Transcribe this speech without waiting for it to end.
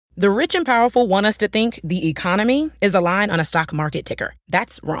The rich and powerful want us to think the economy is a line on a stock market ticker.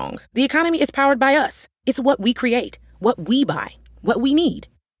 That's wrong. The economy is powered by us. It's what we create, what we buy, what we need.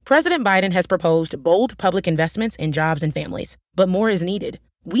 President Biden has proposed bold public investments in jobs and families, but more is needed.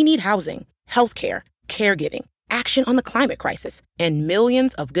 We need housing, healthcare, caregiving, action on the climate crisis, and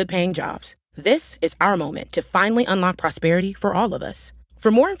millions of good-paying jobs. This is our moment to finally unlock prosperity for all of us. For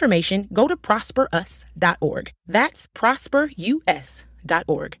more information, go to prosperus.org. That's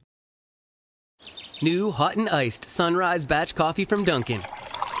prosperus.org. New hot and iced Sunrise Batch Coffee from Dunkin'.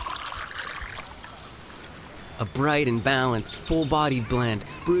 A bright and balanced, full-bodied blend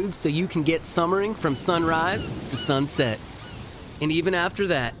brewed so you can get summering from sunrise to sunset. And even after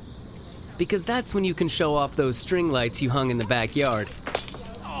that, because that's when you can show off those string lights you hung in the backyard.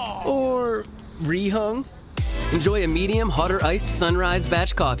 Or rehung. Enjoy a medium, hotter iced Sunrise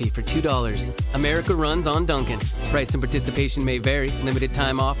Batch Coffee for $2. America runs on Dunkin'. Price and participation may vary. Limited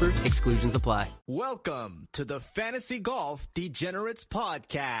time offer. Exclusions apply. Welcome to the Fantasy Golf Degenerates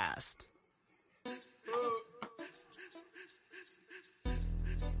Podcast.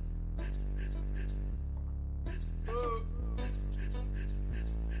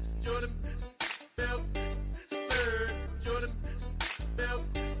 Jordan Bell, third. Jordan Bell,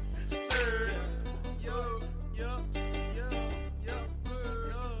 third. Yo.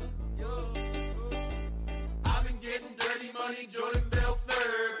 I've been getting dirty money, Jordan Bell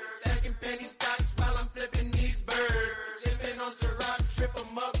third. Stacking penny stocks while I'm flipping these birds. Sipping on Ciroc, trip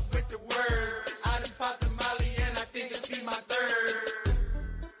 'em up with the words. I done popped the Molly and I think it's be my third.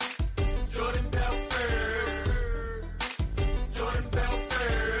 Jordan Bell third. Jordan Bell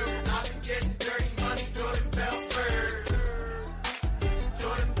third. I've been getting dirty money, Jordan Bell third.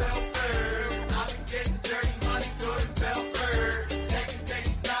 Jordan Bell third. I've been getting dirty money, Jordan Bell third. Stacking penny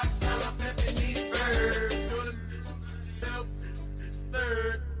stocks while I'm flipping these birds. Jordan Bell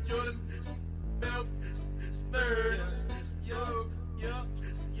third. Jordan Bell third. Yo.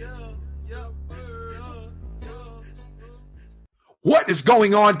 What is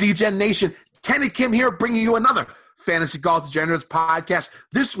going on, DGen Nation? Kenny Kim here, bringing you another Fantasy Golf Degenerates podcast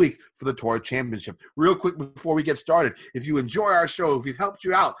this week for the Tour Championship. Real quick before we get started, if you enjoy our show, if we've helped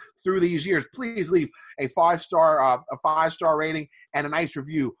you out through these years, please leave a five-star rating and a nice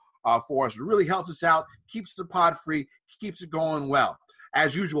review for us. It really helps us out, keeps the pod free, keeps it going well.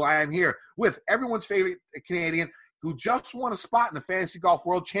 As usual, I am here with everyone's favorite Canadian who just won a spot in the Fantasy Golf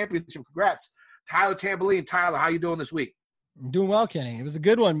World Championship. Congrats, Tyler Tamboline. Tyler, how you doing this week? I'm doing well, Kenny. It was a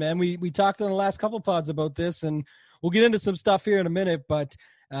good one, man. We talked on the last couple pods about this, and we'll get into some stuff here in a minute, but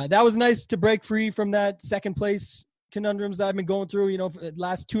that was nice to break free from that second place conundrums that I've been going through. You know,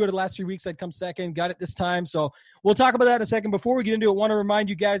 last 2 out of the last 3 weeks, I'd come second, got it this time. So we'll talk about that in a second. Before we get into it, I want to remind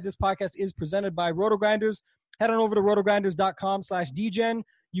you guys, this podcast is presented by RotoGrinders. Head on over to rotogrinders.com/dgen.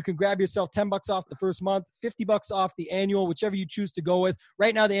 You can grab yourself $10 off the first month, $50 off the annual, whichever you choose to go with.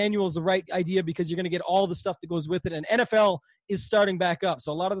 Right now, the annual is the right idea because you're going to get all the stuff that goes with it. And NFL is starting back up.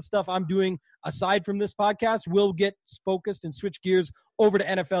 So a lot of the stuff I'm doing aside from this podcast will get focused and switch gears over to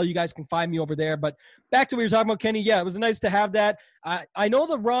NFL. You guys can find me over there. But back to what you were talking about, Kenny. Yeah, it was nice to have that. I know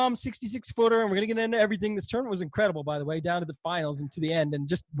the Rahm 66-footer, and we're going to get into everything. This tournament was incredible, by the way, down to the finals and to the end. And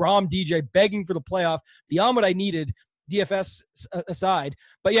just Rahm DJ begging for the playoff beyond what I needed, DFS aside.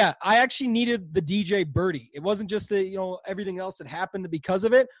 But yeah, I actually needed the DJ birdie. It wasn't just the, everything else that happened because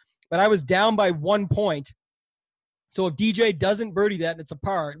of it, but I was down by 1 point. So if DJ doesn't birdie that and it's a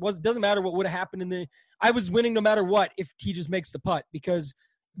par, it doesn't matter what would have happened I was winning no matter what if he just makes the putt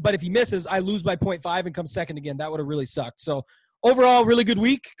but if he misses, I lose by 0.5 and come second again. That would have really sucked. So overall, really good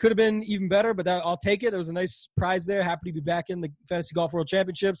week. Could have been even better, but I'll take it. There was a nice prize there. Happy to be back in the Fantasy Golf World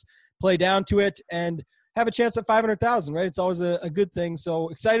Championships, play down to it, and have a chance at 500,000, right? It's always a good thing. So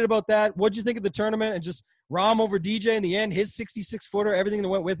excited about that. What'd you think of the tournament and just Rahm over DJ in the end, his 66-footer, everything that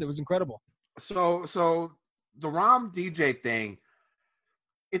went with it was incredible. So the Rahm DJ thing,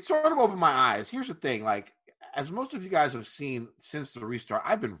 it sort of opened my eyes. Here's the thing, like, as most of you guys have seen since the restart,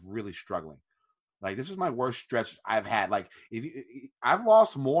 I've been really struggling. Like, this is my worst stretch I've had. Like, I've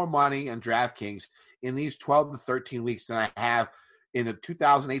lost more money on DraftKings in these 12 to 13 weeks than I have in the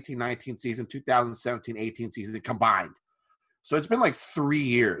 2018-19 season, 2017-18 season combined. So it's been like 3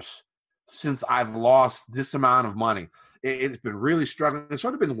 years since I've lost this amount of money. It's been really struggling. It's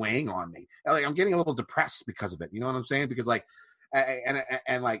sort of been weighing on me. Like, I'm getting a little depressed because of it. You know what I'm saying? Because like,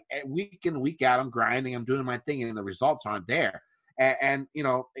 and like week in, week out, I'm grinding, I'm doing my thing, and the results aren't there. And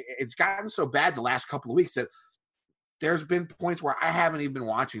it's gotten so bad the last couple of weeks that there's been points where I haven't even been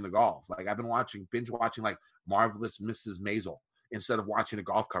watching the golf. Like, I've been binge watching like Marvelous Mrs. Maisel instead of watching the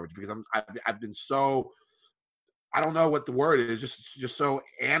golf coverage because I've been so I don't know what the word is, just so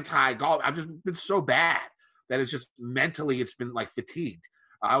anti-golf. I've just been so bad that it's just mentally, it's been like fatigued.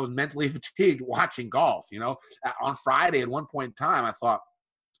 I was mentally fatigued watching golf, On Friday at one point in time, I thought,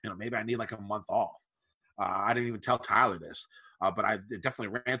 maybe I need like a month off. I didn't even tell Tyler this, but it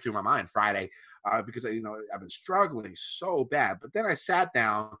definitely ran through my mind Friday because, I've been struggling so bad. But then I sat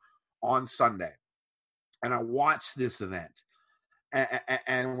down on Sunday and I watched this event.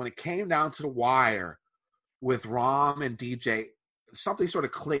 And when it came down to the wire with Rahm and DJ, something sort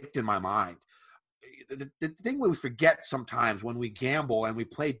of clicked in my mind. The thing we forget sometimes when we gamble and we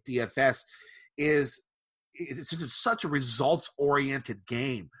play DFS is it's just such a results-oriented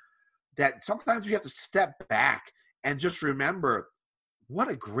game that sometimes you have to step back and just remember what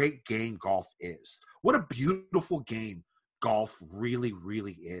a great game golf is. What a beautiful game golf really,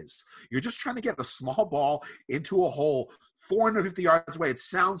 really is. You're just trying to get a small ball into a hole 450 yards away. It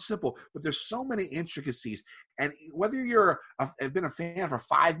sounds simple, but there's so many intricacies. And whether have been a fan for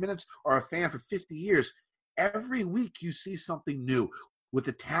 5 minutes or a fan for 50 years, every week you see something new with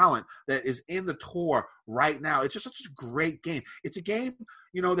the talent that is in the tour right now. It's just such a great game. It's a game,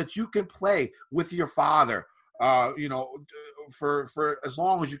 that you can play with your father, for as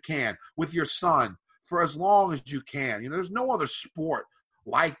long as you can, with your son, for as long as you can. There's no other sport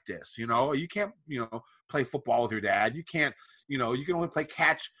like this. You can't, play football with your dad. You can't, you can only play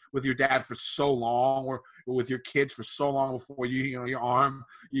catch with your dad for so long, or with your kids for so long before your arm,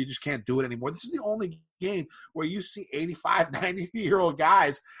 you just can't do it anymore. This is the only game where you see 85, 90-year-old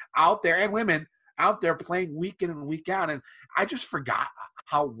guys out there, and women out there, playing week in and week out. And I just forgot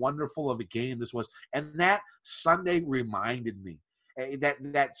how wonderful of a game this was. And that Sunday reminded me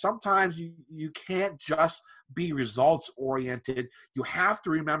that sometimes you can't just be results oriented. You have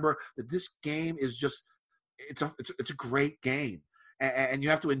to remember that this game is just it's a great game, and you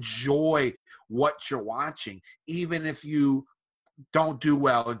have to enjoy what you're watching, even if you don't do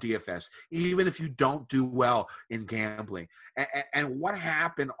well in DFS, even if you don't do well in gambling. And what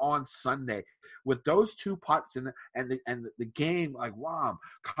happened on Sunday with those two putts and the game, like Rahm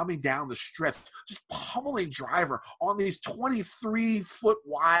coming down the stretch, just pummeling driver on these 23-foot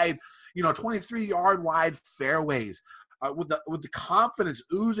wide, 23-yard wide fairways, with the confidence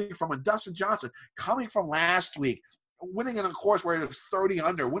oozing from a Dustin Johnson coming from last week, winning in a course where it was 30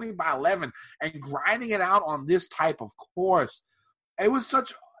 under, winning by 11, and grinding it out on this type of course. It was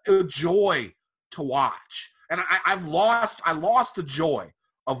such a joy to watch. And I lost the joy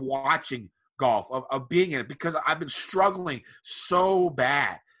of watching golf, of being in it, because I've been struggling so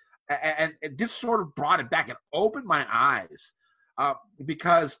bad. And this sort of brought it back and opened my eyes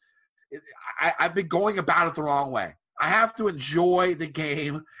because I've been going about it the wrong way. I have to enjoy the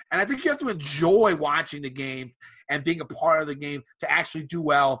game, and I think you have to enjoy watching the game and being a part of the game to actually do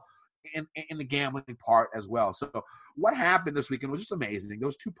well in the gambling part as well. So what happened this weekend was just amazing.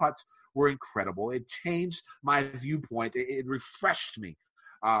 Those two putts were incredible. It changed my viewpoint. It refreshed me.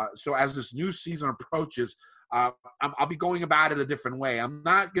 So as this new season approaches, I'll be going about it a different way. I'm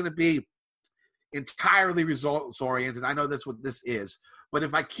not going to be entirely results oriented. I know that's what this is, but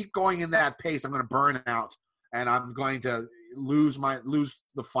if I keep going in that pace, I'm going to burn out, and I'm going to lose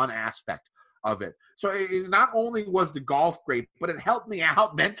the fun aspect of it. So it not only was the golf great, but it helped me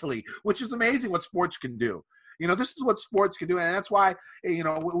out mentally, which is amazing what sports can do. This is what sports can do. And that's why,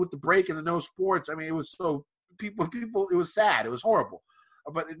 with the break and the no sports, it was so people, it was sad. It was horrible.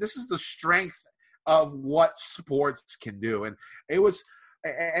 But this is the strength of what sports can do. And it was,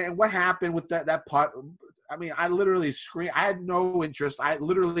 and what happened with that putt, I literally screamed. I had no interest. I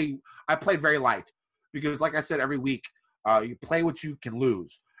played very light because, like I said, every week you play what you can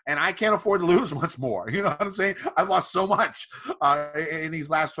lose. And I can't afford to lose much more. You know what I'm saying? I've lost so much in these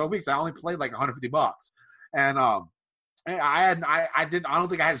last 12 weeks. I only played like $150. And I don't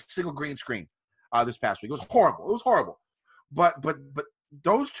think I had a single green screen this past week. It was horrible. But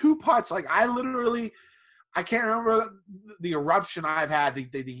those two putts, like I can't remember the eruption I've had,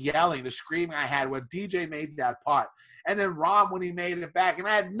 the yelling, the screaming I had when DJ made that putt. And then Rahm when he made it back. And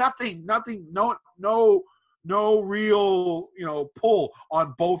I had nothing, no real, pull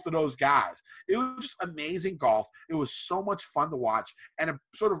on both of those guys. It was just amazing golf. It was so much fun to watch, and it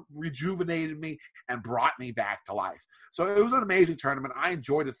sort of rejuvenated me and brought me back to life. So it was an amazing tournament. I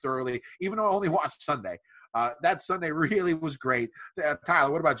enjoyed it thoroughly, even though I only watched Sunday. That Sunday really was great.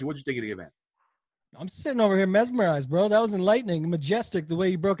 Tyler, what about you? What did you think of the event? I'm sitting over here mesmerized, bro. That was enlightening, majestic, the way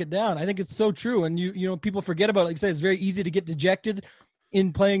you broke it down. I think it's so true. And people forget about it. Like you say, it's very easy to get dejected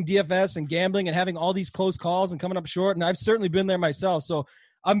in playing DFS and gambling and having all these close calls and coming up short. And I've certainly been there myself. So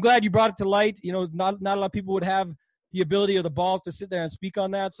I'm glad you brought it to light. Not a lot of people would have the ability of the balls to sit there and speak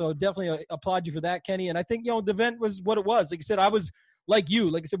on that. So definitely applaud you for that, Kenny. And I think, the event was what it was. Like you said, I was like you.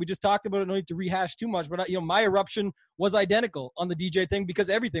 Like I said, we just talked about it. No need to rehash too much. But, my eruption was identical on the DJ thing because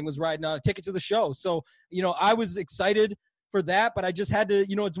everything was riding on a ticket to the show. So, I was excited for that. But I just had to,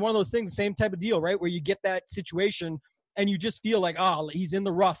 it's one of those things, same type of deal, right, where you get that situation and you just feel like, he's in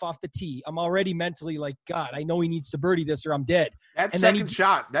the rough off the tee. I'm already mentally like, God, I know he needs to birdie this or I'm dead. That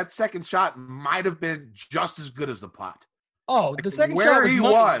second shot might have been just as good as the putt. Oh, the second shot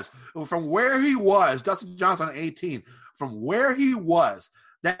from where he was, Dustin Johnson on 18, from where he was,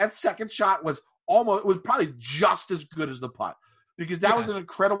 that second shot was probably just as good as the putt because that was an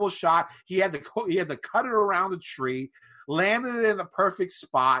incredible shot. He had to cut it around the tree, landed it in the perfect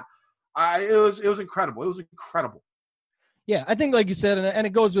spot. It was incredible. It was incredible. Yeah, I think like you said, and it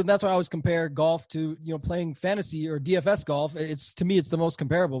goes with, that's why I always compare golf to, playing fantasy or DFS golf. To me, it's the most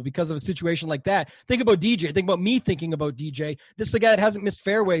comparable because of a situation like that. Think about DJ. Think about me thinking about DJ. This is a guy that hasn't missed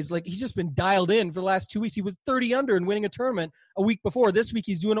fairways. Like, he's just been dialed in for the last 2 weeks. He was 30 under and winning a tournament a week before. This week,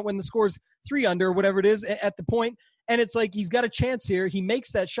 he's doing it when the score's 3 under or whatever it is at the point. And it's like, he's got a chance here. He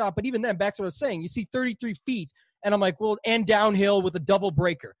makes that shot. But even then, back to what I was saying, you see 33 feet. And I'm like, well, and downhill with a double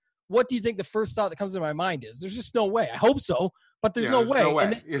breaker. What do you think the first thought that comes to my mind is? There's just no way. I hope so, but there's no way.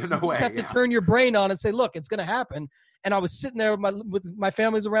 And you have to turn your brain on and say, look, it's going to happen. And I was sitting there with my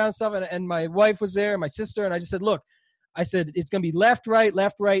family's around and stuff, and my wife was there, and my sister, and I just said, look, it's going to be left, right,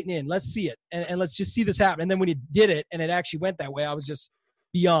 and in. Let's see it, and let's just see this happen. And then when he did it, and it actually went that way, I was just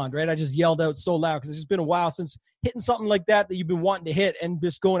beyond, right? I just yelled out so loud because it's just been a while since hitting something like that you've been wanting to hit and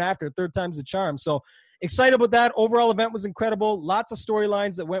just going after it. Third time's the charm. So excited about that. Overall event was incredible. Lots of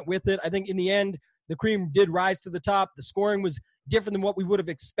storylines that went with it. I think in the end, the cream did rise to the top. The scoring was different than what we would have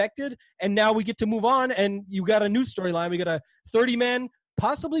expected. And now we get to move on, and you got a new storyline. We got a 30-man,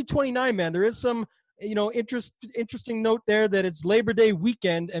 possibly 29-man. There is some, interesting note there that it's Labor Day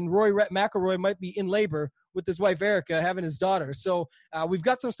weekend, and Rory McIlroy might be in labor with his wife, Erica, having his daughter. So we've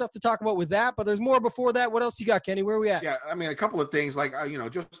got some stuff to talk about with that, but there's more before that. What else you got, Kenny? Where are we at? Yeah, I mean, a couple of things like,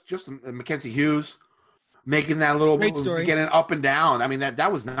 just Mackenzie Hughes making that little getting up and down. I mean,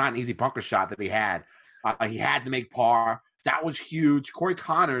 that was not an easy bunker shot that he had. He had to make par. That was huge. Corey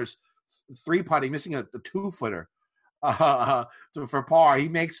Connors, 3-putting, missing a 2-footer for par. He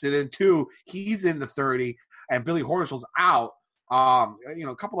makes it in 2. He's in the 30, and Billy Horschel's out. A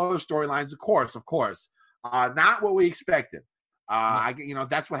couple other storylines, of course. Not what we expected.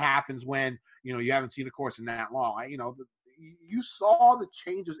 That's what happens when, you haven't seen a course in that long. You saw the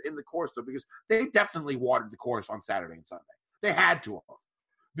changes in the course, though, because they definitely watered the course on Saturday and Sunday. They had to have,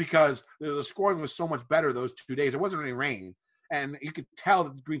 because the scoring was so much better those 2 days. There wasn't any rain, and you could tell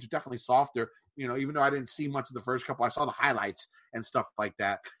that the greens were definitely softer. Even though I didn't see much of the first couple, I saw the highlights and stuff like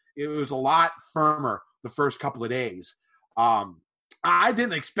that. It was a lot firmer the first couple of days. I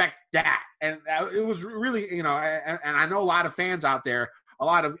didn't expect that, and it was really, and I know a lot of fans out there, a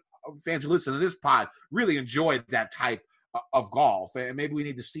lot of fans who listen to this pod really enjoyed that type of golf, and maybe we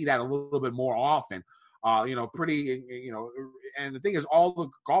need to see that a little bit more often. And the thing is, all the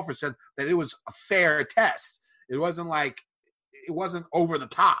golfers said that it was a fair test. It wasn't over the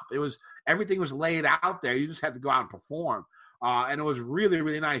top. Everything was laid out there. You just had to go out and perform. And it was really,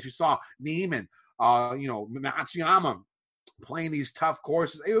 really nice. You saw Neiman, Matsuyama playing these tough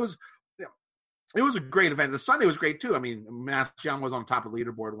courses. It was a great event. The Sunday was great too. I mean, Matsuyama was on top of the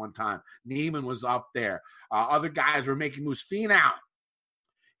leaderboard one time. Neiman was up there. Other guys were making moves. Finau,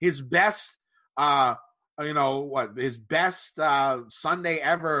 his best, his best Sunday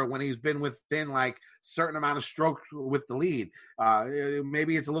ever when he's been within like certain amount of strokes with the lead.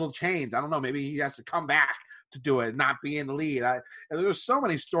 Maybe it's a little change. I don't know. Maybe he has to come back to do it, not be in the lead. There were so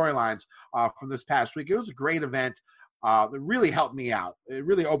many storylines from this past week. It was a great event. It really helped me out. It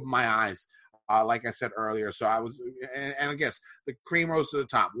really opened my eyes. Like I said earlier. So I was, and I guess the cream rose to the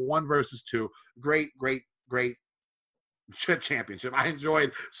top. 1 versus 2. Great championship. I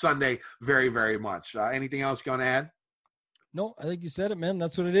enjoyed Sunday very, very much. Anything else going to add? No, I think you said it, man.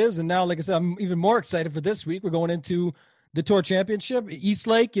 That's what it is. And now, like I said, I'm even more excited for this week. We're going into the Tour Championship, East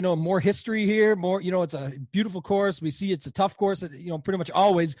Lake, more history here, more, it's a beautiful course. We see it's a tough course, pretty much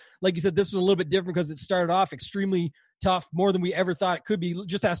always. Like you said, this was a little bit different because it started off extremely tough, more than we ever thought it could be.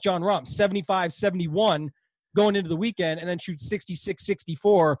 Just ask John Rahm, 75-71 going into the weekend, and then shoot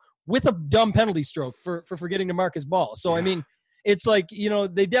 66-64 with a dumb penalty stroke for forgetting to mark his ball. So, I mean, it's like,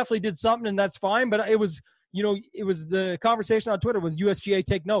 they definitely did something, and that's fine, but it was, it was the conversation on Twitter was USGA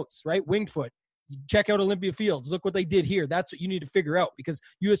take notes, right? Winged foot. Check out Olympia Fields. Look what they did here. That's what you need to figure out, because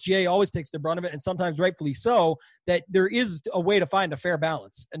USGA always takes the brunt of it, and sometimes rightfully so, that there is a way to find a fair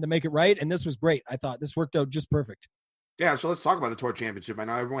balance and to make it right. And this was great. I thought this worked out just perfect. Yeah, so let's talk about the Tour Championship. I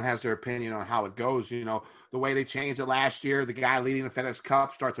know everyone has their opinion on how it goes. You know, the way they changed it last year, the guy leading the FedEx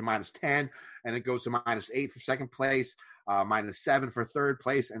Cup starts at -10, and it goes to -8 for second place, -7 for third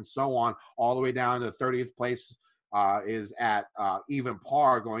place, and so on, all the way down to 30th place is at even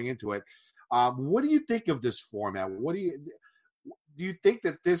par going into it. What do you think of this format? Do you think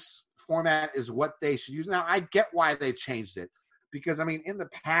that this format is what they should use? Now, I get why they changed it, because, I mean, in the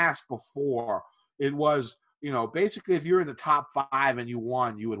past before, it was, you know, basically if you're in the top 5 and you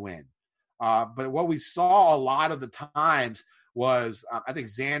won, you would win. But what we saw a lot of the times was, I think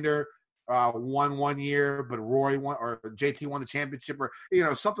Xander won one year, but Rory won, or JT won the championship, or, you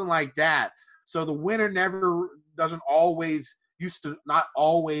know, something like that. So the winner used to not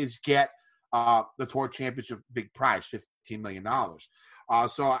always get the Tour Championship big prize, $15 million.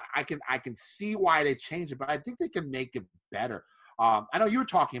 So I can see why they changed it, but I think they can make it better. I know you were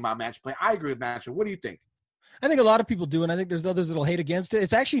talking about match play. I agree with match play. What do you think? I think a lot of people do, and I think there's others that'll hate against it.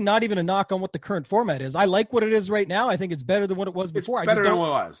 It's actually not even a knock on what the current format is. I like what it is right now. I think it's better than what it was before. It's better than what it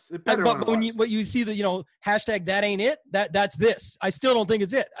was. It's better but when you see the, you know, hashtag that ain't it, that's this. I still don't think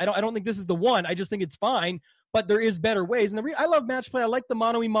it's it. I don't think this is the one. I just think it's fine, but there is better ways. And I love match play. I like the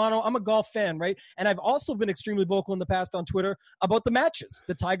mano-a-mano. I'm a golf fan, right? And I've also been extremely vocal in the past on Twitter about the matches,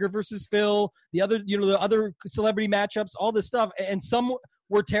 the Tiger versus Phil, the other celebrity matchups, all this stuff. And some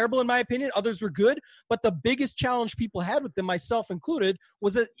were terrible in my opinion. Others were good. But the biggest challenge people had with them, myself included,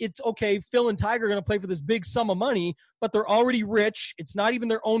 was that it's okay, Phil and Tiger are going to play for this big sum of money, but they're already rich. It's not even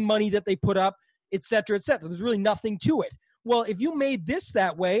their own money that they put up, et cetera, et cetera. There's really nothing to it. Well, if you made this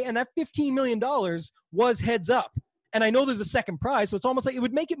that way, and that $15 million was heads up, and I know there's a second prize, so it's almost like it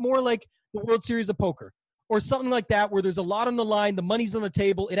would make it more like the World Series of Poker or something like that, where there's a lot on the line, the money's on the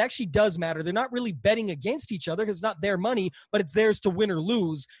table. It actually does matter. They're not really betting against each other because it's not their money, but it's theirs to win or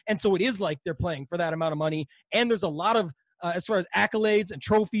lose. And so it is like they're playing for that amount of money. And there's a lot of, as far as accolades and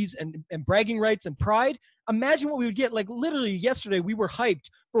trophies and bragging rights and pride, imagine what we would get. Like literally yesterday, we were hyped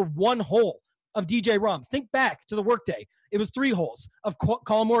for one hole of DJ Rahm. Think back to the workday. It was 3 holes of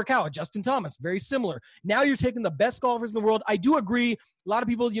Colin Morikawa, Justin Thomas, very similar. Now you're taking the best golfers in the world. I do agree. A lot of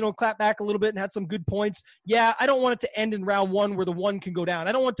people, clap back a little bit and had some good points. Yeah, I don't want it to end in round 1 where the 1 can go down.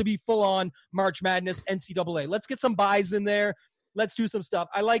 I don't want it to be full-on March Madness, NCAA. Let's get some buys in there. Let's do some stuff.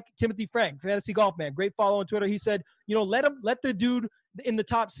 I like Timothy Frank, Fantasy Golf Man. Great follow on Twitter. He said, let the dude in the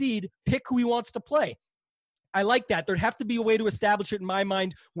top seed pick who he wants to play. I like that. There'd have to be a way to establish it in my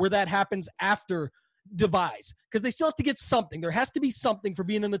mind where that happens after the buys, because they still have to get something. There has to be something for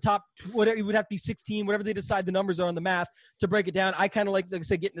being in the top, whatever it would have to be 16, whatever they decide the numbers are on the math to break it down. I kind of like I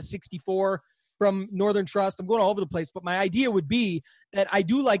said, getting the 64 from Northern Trust. I'm going all over the place, but my idea would be that I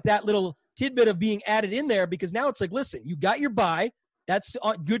do like that little tidbit of being added in there, because now it's like, listen, you got your buy. That's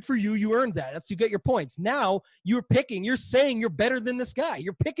good for you. You earned that. You get your points. Now you're saying you're better than this guy.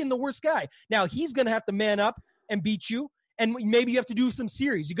 You're picking the worst guy. Now he's going to have to man up and beat you. And maybe you have to do some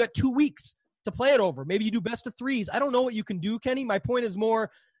series. You got 2 weeks to play it over. Maybe you do best of 3s. I don't know what you can do, Kenny. My point is more,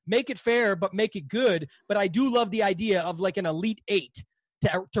 make it fair, but make it good. But I do love the idea of like an Elite 8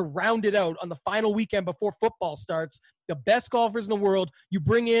 to round it out on the final weekend before football starts. The best golfers in the world you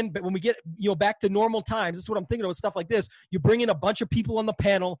bring in, but when we get back to normal times, this is what I'm thinking about stuff like this. You bring in a bunch of people on the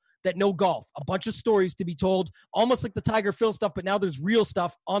panel that know golf, a bunch of stories to be told, almost like the Tiger Phil stuff, but now there's real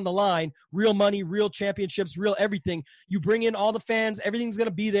stuff on the line, real money, real championships, real everything. You bring in all the fans, everything's going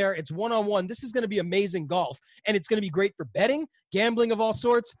to be there. It's one-on-one. This is going to be amazing golf, and it's going to be great for betting, gambling of all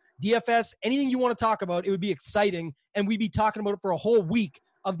sorts, DFS, anything you want to talk about. It would be exciting, and we'd be talking about it for a whole week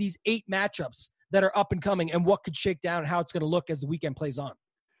of these 8 matchups that are up and coming and what could shake down and how it's going to look as the weekend plays on.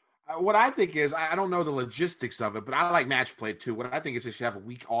 What I think is, I don't know the logistics of it, but I like match play too. What I think is they should have a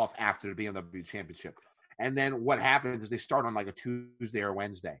week off after the BMW Championship. And then what happens is they start on like a Tuesday or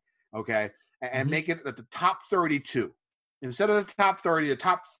Wednesday, okay? And make it at the top 32. Instead of the top 30, the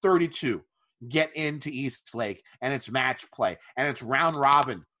top 32 get into East Lake, and it's match play. And it's round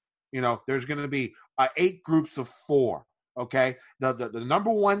robin. There's going to be 8 groups of 4, okay? The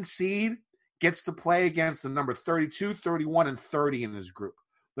number 1 seed gets to play against the number 32, 31, and 30 in his group.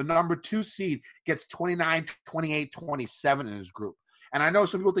 The number 2 seed gets 29, 28, 27 in his group. And I know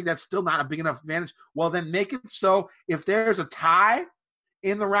some people think that's still not a big enough advantage. Well, then make it so if there's a tie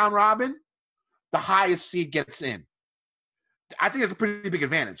in the round robin, the highest seed gets in. I think that's a pretty big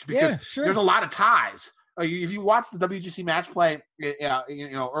advantage because there's a lot of ties. If you watch the WGC match play,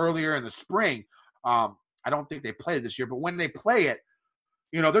 earlier in the spring, I don't think they played it this year, but when they play it,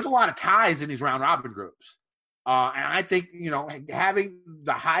 there's a lot of ties in these round robin groups. And I think, having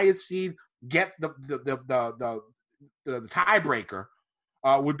the highest seed get the tiebreaker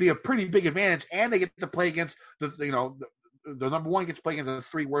would be a pretty big advantage, and they get to play against the number one gets to play against the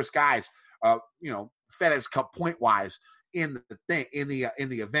three worst guys, FedEx Cup point wise in the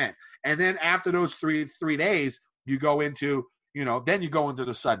event. And then after those three days, you go into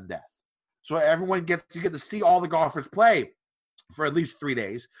the sudden death. So you get to see all the golfers play for at least 3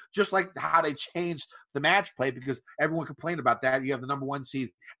 days, just like how they changed the match play, because everyone complained about that. You have the number one seed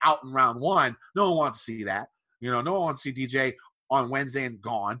out in round one. No one wants to see that. No one wants to see DJ on Wednesday and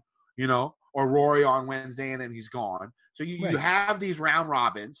gone, or Rory on Wednesday and then he's gone. So you have these round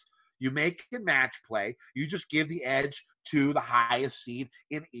robins. You make it match play. You just give the edge to the highest seed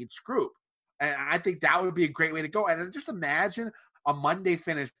in each group. And I think that would be a great way to go. And just imagine a Monday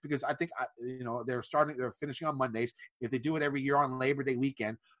finish, because I think, they're finishing on Mondays. If they do it every year on Labor Day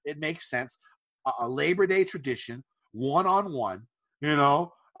weekend, it makes sense. A Labor Day tradition, one-on-one, you have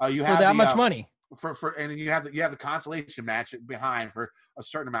for that much money. And you have the consolation match behind for a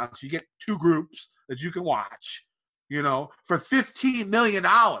certain amount. So you get two groups that you can watch, for $15 million.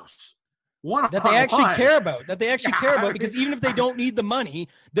 That they actually care about. Because even if they don't need the money,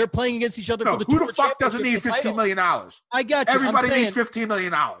 they're playing against each other for the Who the fuck doesn't need $15 million? I got you. Everybody needs $15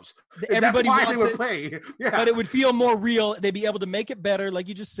 million. Everybody That's why wants they would play. Yeah. But it would feel more real. They'd be able to make it better, like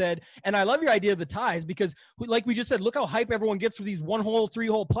you just said. And I love your idea of the ties, because like we just said, look how hype everyone gets for these 1-hole,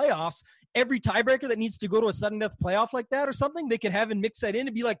 3-hole playoffs. Every tiebreaker that needs to go to a sudden death playoff like that or something, they could have and mix that in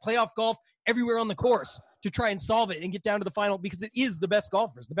and be like playoff golf everywhere on the course to try and solve it and get down to the final, because it is the best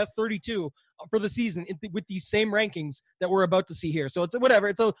golfers, the best 32 for the season with these same rankings that we're about to see here. So it's whatever.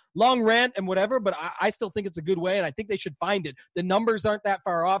 It's a long rant and whatever, but I still think it's a good way, and I think they should find it. The numbers aren't that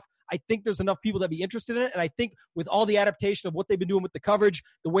far off. I think there's enough people that be interested in it, and I think with all the adaptation of what they've been doing with the coverage,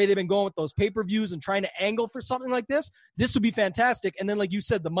 the way they've been going with those pay-per-views and trying to angle for something like this would be fantastic. And then, like you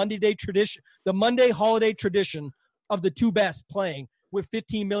said, the Monday holiday tradition of the two best playing with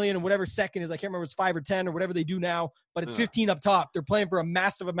 15 million and whatever second is, I can't remember if it's 5 or 10 or whatever they do now, but it's 15 up top. They're playing for a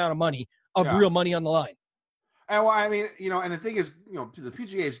massive amount of money, real money on the line. And well, I mean, and the thing is, the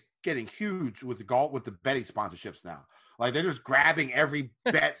PGA is getting huge with the betting sponsorships now. Like, they're just grabbing every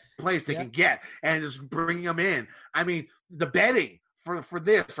bet place they can get and just bringing them in. I mean, the betting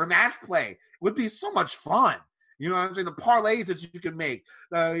for match play would be so much fun. You know what I'm saying? The parlays that you can make,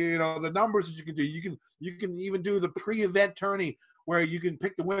 the numbers that you can do. You can even do the pre-event tourney where you can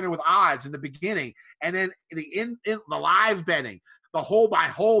pick the winner with odds in the beginning, and then the live betting, the hole by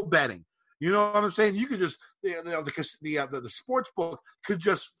hole betting. You know what I'm saying? You could just the sports book could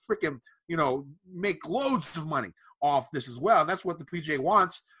just freaking make loads of money off this as well, and that's what the PGA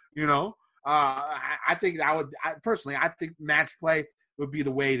wants. I think I think match play would be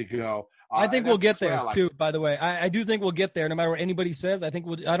the way to go. I think we'll get there too. By the way, I do think we'll get there, no matter what anybody says. I think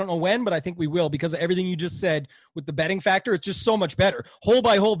I don't know when, but I think we will, because of everything you just said with the betting factor. It's just so much better. Hole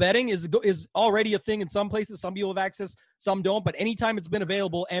by hole betting is already a thing in some places. Some people have access, some don't. But anytime it's been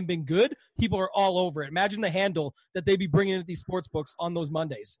available and been good, people are all over it. Imagine the handle that they'd be bringing into these sports books on those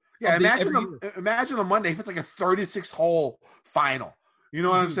Mondays. Yeah, imagine a Monday if it's like a 36-hole final. You know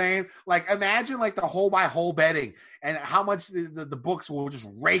what I'm saying? Like, imagine like the hole by hole betting and how much the books will just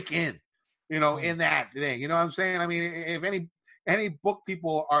rake in, in that thing. You know what I'm saying? I mean, if any book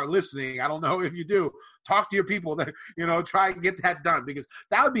people are listening, I don't know if you do, talk to your people that, try and get that done, because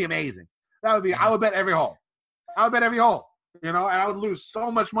that would be amazing. I would bet every hole. And I would lose so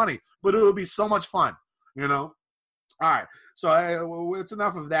much money, but it would be so much fun, All right. So it's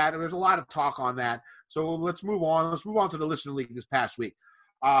enough of that. There's a lot of talk on that. So let's move on. Let's move on to the Listener League this past week.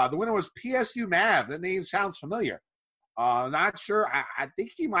 The winner was PSU Mav. That name sounds familiar. Not sure. I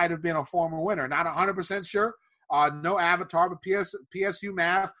think he might have been a former winner. Not 100% sure. No avatar, but PSU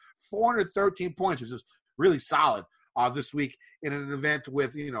Mav, 413 points, which is really solid this week in an event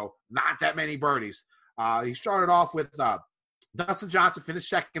with, not that many birdies. He started off with Dustin Johnson, finished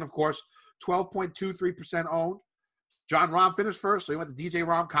second, of course, 12.23% owned. John Rahm finished first, so he went the DJ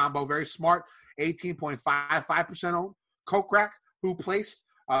Rahm combo. Very smart, 18.55% owned. Kokrak, who placed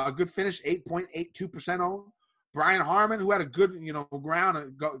a good finish, 8.82% owned. Brian Harman, who had a good,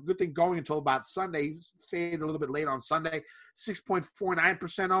 good thing going until about Sunday. He faded a little bit late on Sunday,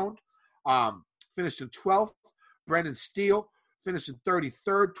 6.49% owned. Finished in 12th. Brendan Steele finished in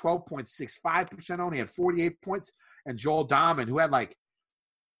 33rd, 12.65% owned. He had 48 points. And Joel Dahman, who had like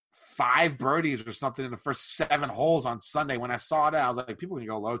 5 birdies or something in the first 7 holes on Sunday. When I saw that, I was like, people can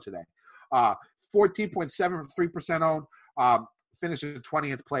go low today. 14.73% owned. Finished in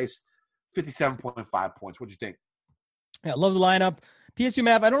 20th place, 57.5 points. What'd you think? Yeah, love the lineup. PSU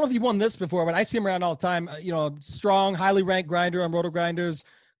Mav, I don't know if you've won this before, but I see him around all the time. Strong, highly ranked grinder on Roto Grinders.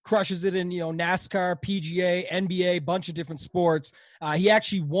 crushes it in, NASCAR, PGA, NBA, bunch of different sports. He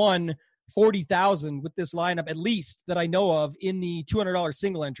actually won $40,000 with this lineup, at least that I know of, in the $200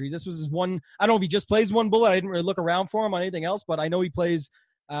 single entry. This was his one. I don't know if he just plays one bullet. I didn't really look around for him on anything else, but I know he plays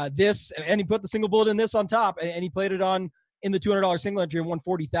this, and he put the single bullet in this on top, and he played it on in the $200 single entry and won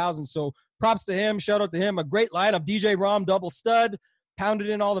 $40,000. So props to him. Shout out to him. A great lineup. DJ Rahm, double stud, pounded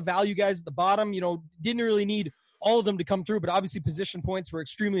in all the value guys at the bottom. Didn't really need all of them to come through, but obviously position points were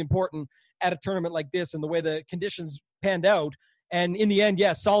extremely important at a tournament like this and the way the conditions panned out. And in the end,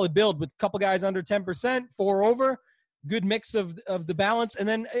 solid build with a couple guys under 10%, 4 over, good mix of the balance. And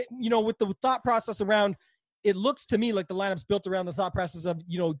then, with the thought process around, it looks to me like the lineup's built around the thought process of,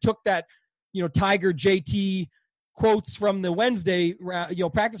 took that, Tiger JT quotes from the Wednesday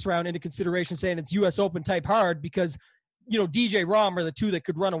practice round into consideration, saying it's US Open type hard because, DJ Rahm are the two that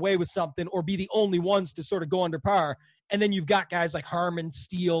could run away with something or be the only ones to sort of go under par. And then you've got guys like Harman,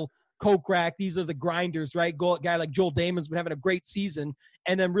 Steele, Kokrak. These are the grinders, right? A guy like Joel Damon's been having a great season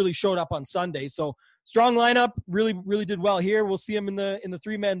and then really showed up on Sunday. So strong lineup, really, really did well here. We'll see him in the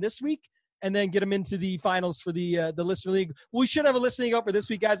 3-man this week and then get him into the finals for the Listener League. We should have a Listener League out for this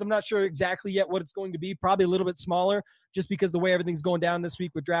week, guys. I'm not sure exactly yet what it's going to be. Probably a little bit smaller just because the way everything's going down this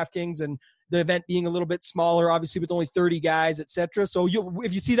week with DraftKings and the event being a little bit smaller, obviously with only 30 guys, etc. So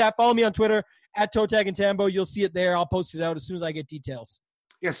if you see that, follow me on Twitter at Totag and Tambo. You'll see it there. I'll post it out as soon as I get details.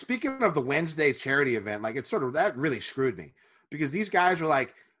 Yeah, speaking of the Wednesday charity event, like that really screwed me because these guys were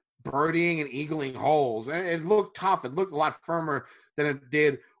like birdieing and eagling holes, and it looked tough. It looked a lot firmer than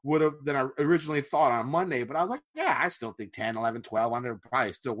than I originally thought on Monday. But I was like, yeah, I still think 10, 11, 12 under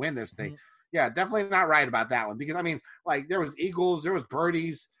probably still win this thing. Mm-hmm. Yeah, definitely not right about that one because there was eagles, there was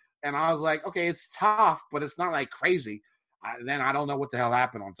birdies, and I was like, okay, it's tough, but it's not like crazy. Then I don't know what the hell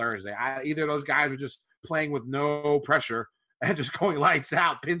happened on Thursday. Either those guys were just playing with no pressure and just going lights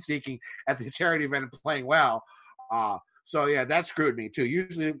out, pin seeking at the charity event and playing well. So yeah, that screwed me too.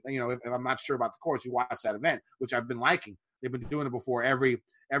 Usually, if I'm not sure about the course, you watch that event, which I've been liking. They've been doing it before every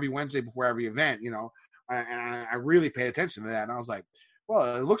Wednesday before every event, and I really paid attention to that. And I was like,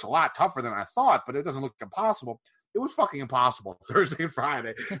 well, it looks a lot tougher than I thought, but it doesn't look impossible. It was fucking impossible Thursday and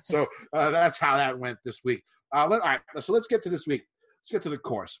Friday. So that's how that went this week. All right, so let's get to this week. Let's get to the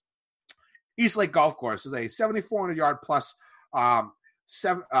course. East Lake Golf Course is a 7,400-yard plus par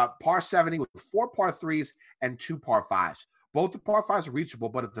 70 with 4 par 3s and 2 par 5s. Both the par 5s are reachable,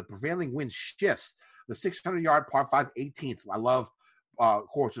 but if the prevailing wind shifts, the 600-yard par 5 18th. I love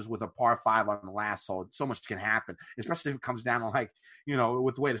courses with a par 5 on the last hole. So much can happen, especially if it comes down to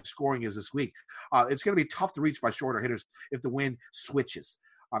with the way the scoring is this week. It's going to be tough to reach by shorter hitters if the wind switches.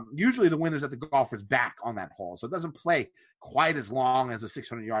 Usually the wind is at the golfer's back on that hole, so it doesn't play quite as long as the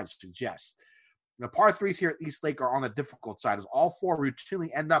 600 yards suggests. The par 3s here at East Lake are on the difficult side, as all 4 routinely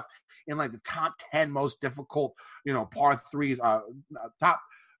end up in the top 10 most difficult, par 3s.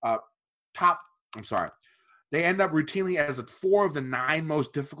 They end up routinely as 4 of the 9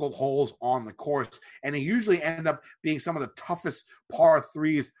 most difficult holes on the course, and they usually end up being some of the toughest par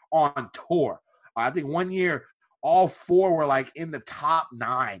 3s on tour. I think one year all 4 were in the top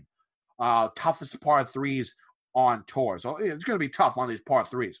 9 toughest par 3s on tour. So it's going to be tough on these par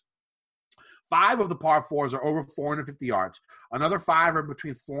 3s. 5 of the par 4s are over 450 yards. Another 5 are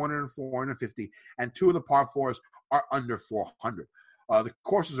between 400 and 450, and 2 of the par 4s are under 400. The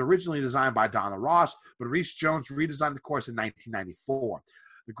course was originally designed by Donna Ross, but Reese Jones redesigned the course in 1994.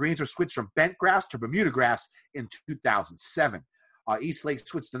 The greens were switched from bent grass to Bermuda grass in 2007. East Lake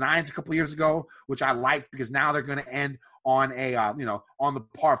switched to 9s a couple of years ago, which I liked because now they're going to end on on the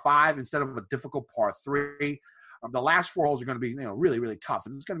par 5 instead of a difficult par 3. The last 4 holes are going to be, really, really tough.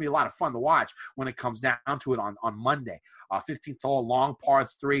 And it's going to be a lot of fun to watch when it comes down to it on Monday. 15th hole, long par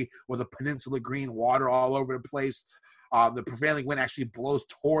 3 with a peninsula green, water all over the place. The prevailing wind actually blows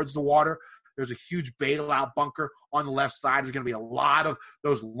towards the water. There's a huge bailout bunker on the left side. There's going to be a lot of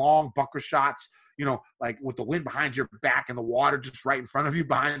those long bunker shots, with the wind behind your back and the water just right in front of you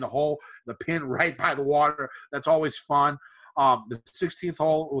behind the hole, the pin right by the water. That's always fun. The 16th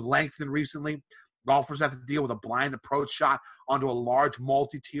hole was lengthened recently. Golfers have to deal with a blind approach shot onto a large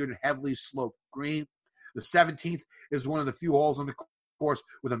multi-tiered and heavily sloped green. The 17th is one of the few holes on the course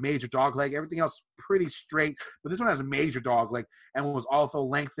with a major dogleg. Everything else pretty straight, but this one has a major dogleg and was also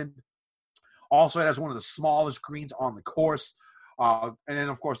lengthened. Also, it has one of the smallest greens on the course. And then,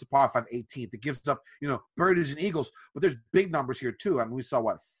 of course, the par 5 18th. It gives up, birdies and eagles, but there's big numbers here, too. I mean, we saw,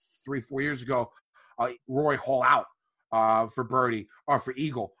 3-4 years ago, Roy Hole out for birdie or for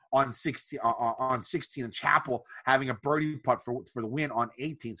eagle on 16 and Chappell having a birdie putt for the win on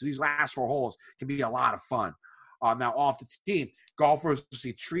 18. So these last 4 holes can be a lot of fun. Now off the tee, golfers will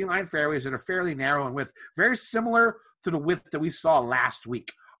see tree line fairways that are fairly narrow in width, very similar to the width that we saw last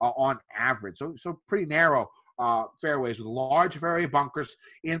week on average. So pretty narrow fairways with large fairway bunkers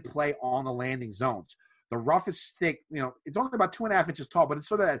in play on the landing zones. The rough is thick. It's only about 2.5 inches tall, but it's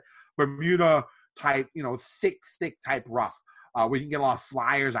sort of that Bermuda type, thick type rough where you can get a lot of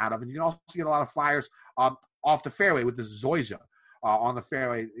flyers out of. And you can also get a lot of flyers off the fairway with the zoysia on the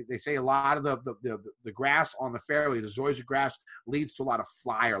fairway. They say a lot of the grass on the fairway, the zoysia grass, leads to a lot of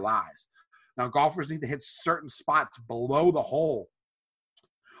flyer lies. Now, golfers need to hit certain spots below the hole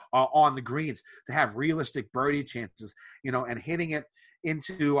on the greens to have realistic birdie chances, and hitting it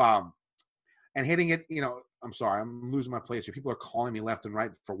into I'm sorry, I'm losing my place here. People are calling me left and right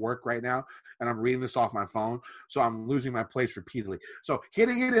for work right now, and I'm reading this off my phone, so I'm losing my place repeatedly. So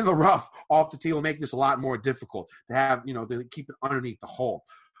hitting it in the rough off the tee will make this a lot more difficult to have, to keep it underneath the hole.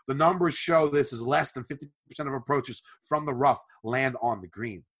 The numbers show this is less than 50% of approaches from the rough land on the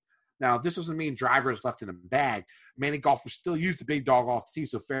green. Now, this doesn't mean drivers left in a bag. Many golfers still use the big dog off the tee,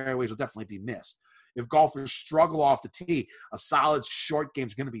 so fairways will definitely be missed. If golfers struggle off the tee, a solid short game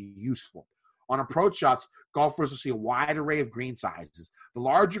is going to be useful. On approach shots, golfers will see a wide array of green sizes. The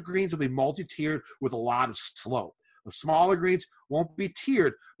larger greens will be multi-tiered with a lot of slope. The smaller greens won't be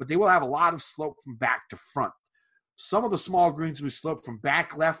tiered, but they will have a lot of slope from back to front. Some of the small greens will be sloped from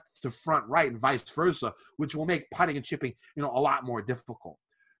back left to front right and vice versa, which will make putting and chipping, a lot more difficult.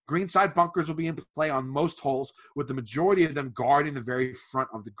 Greenside bunkers will be in play on most holes, with the majority of them guarding the very front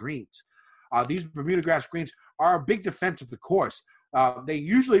of the greens. These Bermuda grass greens are a big defense of the course. They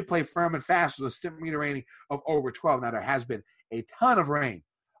usually play firm and fast with a Stimpmeter rating of over 12. Now, there has been a ton of rain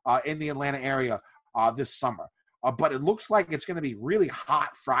in the Atlanta area this summer. But it looks like it's going to be really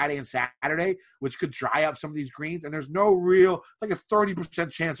hot Friday and Saturday, which could dry up some of these greens. And there's no real, like a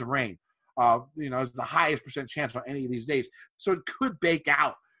 30% chance of rain. It's the highest percent chance on any of these days. So it could bake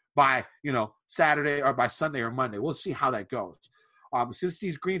out by, Saturday or by Sunday or Monday. We'll see how that goes. Since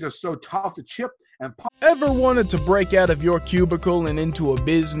these greens are so tough to chip and pop. Ever wanted to break out of your cubicle and into a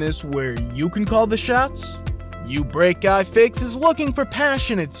business where you can call the shots? YouBreakIFix is looking for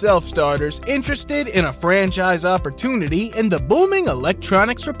passionate self-starters interested in a franchise opportunity in the booming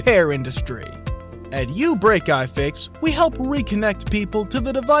electronics repair industry. At YouBreakIFix, we help reconnect people to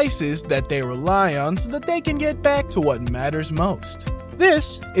the devices that they rely on so that they can get back to what matters most.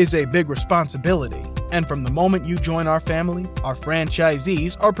 This is a big responsibility, and from the moment you join our family, our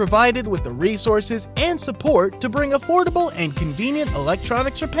franchisees are provided with the resources and support to bring affordable and convenient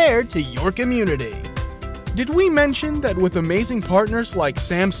electronics repair to your community. Did we mention that with amazing partners like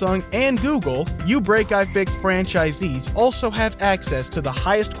Samsung and Google, YouBreakIFix franchisees also have access to the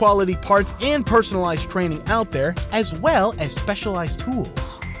highest quality parts and personalized training out there, as well as specialized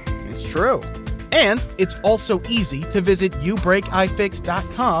tools? It's true. And it's also easy to visit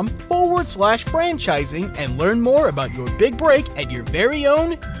YouBreakIFix.com/franchising and learn more about your big break at your very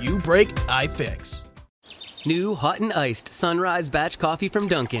own YouBreakIFix. New hot and iced Sunrise Batch Coffee from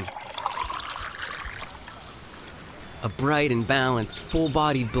Dunkin'. A bright and balanced,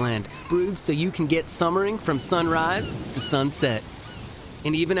 full-bodied blend brewed so you can get summering from sunrise to sunset.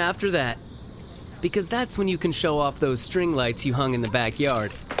 And even after that, because that's when you can show off those string lights you hung in the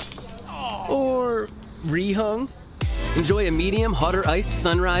backyard. Or rehung. Enjoy a medium hot or iced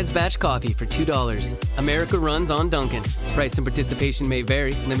Sunrise Batch Coffee for $2. America runs on Dunkin'. Price and participation may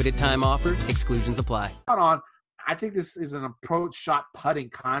vary. Limited time offer. Exclusions apply. I think this is an approach shot putting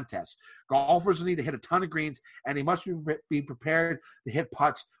contest. Golfers need to hit a ton of greens, and they must be prepared to hit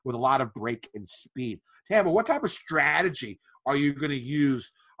putts with a lot of break and speed. Tambo, what type of strategy are you going to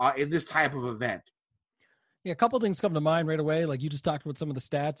use in this type of event? Yeah, a couple of things come to mind right away. Like you just talked about some of the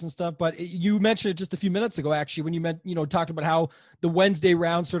stats and stuff, but you mentioned it just a few minutes ago, actually, when you talked about how the Wednesday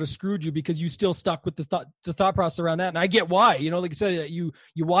round sort of screwed you because you still stuck with the thought process around that. And I get why, like you said, you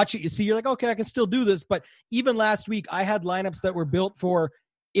watch it, you see, you're like, okay, I can still do this. But even last week I had lineups that were built for,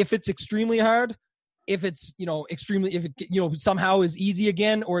 if it's extremely hard, if it's, if it, somehow is easy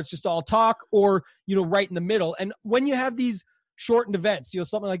again, or it's just all talk, or, right in the middle. And when you have these shortened events,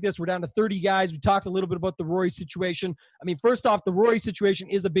 something like this, we're down to 30 guys. We talked a little bit about the Rory situation. I mean, first off, the Rory situation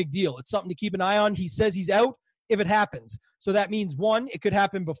is a big deal. It's something to keep an eye on. He says he's out if it happens. So that means, one, it could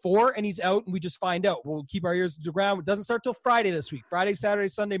happen before and he's out and we just find out. We'll keep our ears to the ground. It doesn't start till Friday this week. Friday, Saturday,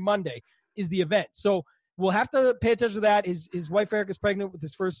 Sunday, Monday is the event. So we'll have to pay attention to that. His wife, Eric, is pregnant with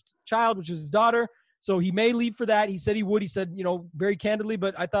his first child, which is his daughter. So he may leave for that. He said he would. He said, very candidly,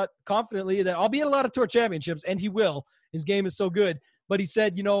 but I thought confidently that I'll be at a lot of tour championships, and he will. His game is so good. But he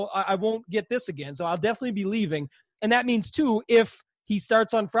said, I won't get this again. So I'll definitely be leaving. And that means, too, if he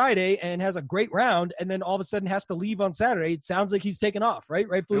starts on Friday and has a great round, and then all of a sudden has to leave on Saturday. It sounds like he's taken off, right?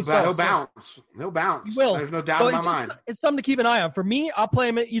 Rightfully so. He'll bounce. He'll bounce. He will. There's no doubt So in my mind. It's something to keep an eye on. For me, I'll play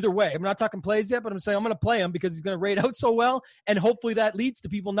him either way. I'm not talking plays yet, but I'm saying I'm going to play him because he's going to rate out so well, and hopefully that leads to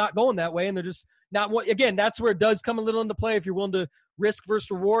people not going that way, and they're just not. Again, that's where it does come a little into play. If you're willing to risk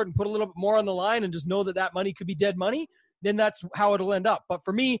versus reward and put a little bit more on the line and just know that money could be dead money, then that's how it'll end up. But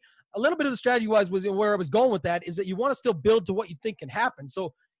for me, a little bit of the strategy-wise was where I was going with that is that you want to still build to what you think can happen.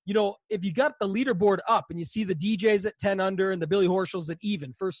 So, if you got the leaderboard up and you see the DJs at 10 under and the Billy Horschels at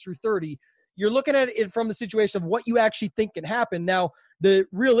even, first through 30, you're looking at it from the situation of what you actually think can happen. Now, the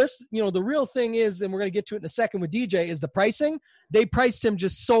real thing is, and we're going to get to it in a second with DJ, is the pricing. They priced him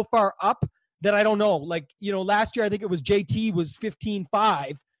just so far up that I don't know. Last year I think it was JT was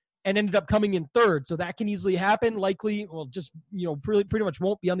 15.5 and ended up coming in third. So that can easily happen. Likely, pretty much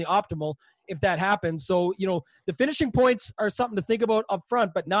won't be on the optimal if that happens. So, the finishing points are something to think about up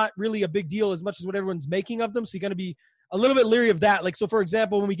front, but not really a big deal as much as what everyone's making of them. So you're going to be a little bit leery of that. So for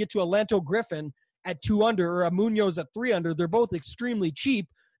example, when we get to a Lanto Griffin at 2 under or a Munoz at 3 under, they're both extremely cheap.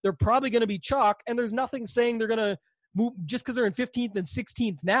 They're probably going to be chalk, and there's nothing saying they're going to move just because they're in 15th and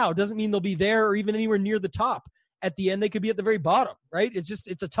 16th now doesn't mean they'll be there or even anywhere near the top. At the end, they could be at the very bottom, right?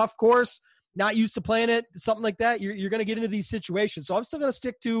 It's a tough course, not used to playing it, something like that. You're going to get into these situations. So I'm still going to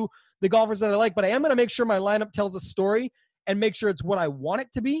stick to the golfers that I like, but I am going to make sure my lineup tells a story and make sure it's what I want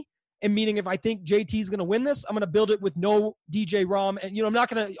it to be. And meaning if I think JT is going to win this, I'm going to build it with no DJ Rahm. And, I'm not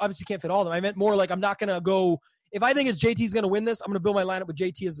going to, obviously can't fit all of them. I meant more like I'm not going to go, if I think it's JT's going to win this, I'm going to build my lineup with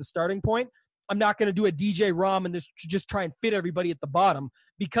JT as the starting point. I'm not going to do a DJ Rahm and just try and fit everybody at the bottom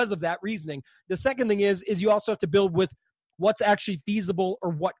because of that reasoning. The second thing is you also have to build with what's actually feasible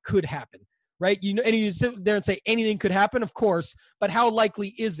or what could happen, right? And you sit there and say anything could happen, of course, but how likely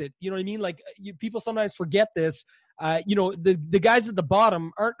is it? You know what I mean? Like people sometimes forget this. The guys at the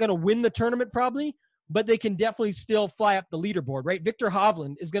bottom aren't going to win the tournament probably, but they can definitely still fly up the leaderboard, right? Victor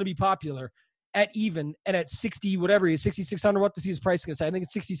Hovland is going to be popular at even and at 60, whatever he is, 6,600. What to see his price going to say? I think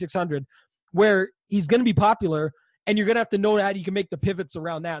it's 6,600. Where he's going to be popular, and you're going to have to know how you can make the pivots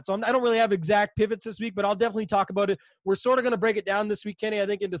around that. So I don't really have exact pivots this week, but I'll definitely talk about it. We're sort of going to break it down this week, Kenny, I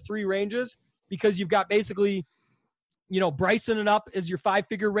think into 3 ranges because you've got basically, Bryson and up as your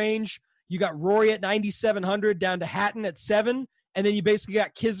 5-figure range. You got Rory at 9,700 down to Hatton at 7, and then you basically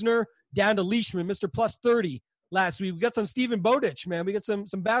got Kisner down to Leishman, Mr. Plus 30 last week. We got some Stephen Bowditch, man. We got some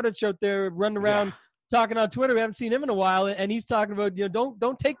Bowditch out there running around. Talking on Twitter. We haven't seen him in a while, and he's talking about,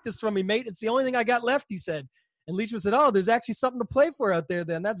 don't take this from me, mate. It's the only thing I got left, he said. And Leishman said, oh, there's actually something to play for out there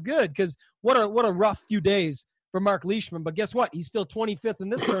then. That's good, because what a rough few days for Mark Leishman. But guess what? He's still 25th in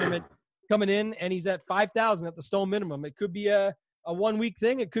this tournament coming in, and he's at 5,000 at the stone minimum. It could be a 1-week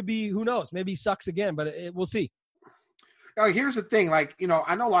thing. It could be, who knows, maybe he sucks again, but we'll see. Here's the thing, I know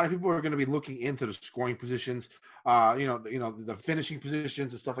a lot of people are going to be looking into the scoring positions, the finishing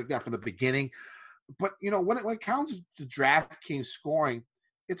positions and stuff like that from the beginning. But, when it comes to DraftKings scoring,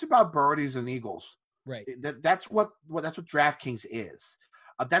 it's about birdies and eagles. Right. That's what DraftKings is.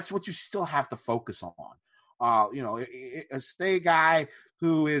 That's what you still have to focus on. Say a guy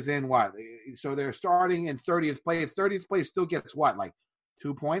who is in what? So they're starting in 30th place. 30th place still gets what? Like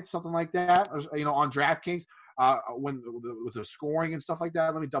 2 points, something like that, on DraftKings with the scoring and stuff like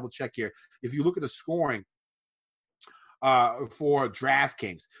that. Let me double check here. If you look at the scoring for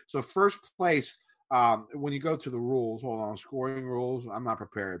DraftKings, so first place, when you go to the rules, hold on, scoring rules, I'm not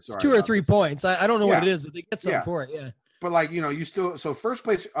prepared. Sorry. It's 2 or 3 points. I don't know what it is, but they get something for it. Yeah. But you still, so first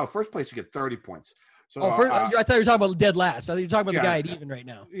place you get 30 points. So I thought you were talking about dead last. I thought you were talking about the guy at even right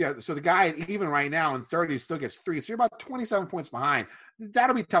now. Yeah. So the guy at even right now in 30 still gets 3. So you're about 27 points behind.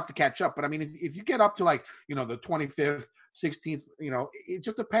 That'll be tough to catch up. But I mean, if you get up to the 25th, 16th, it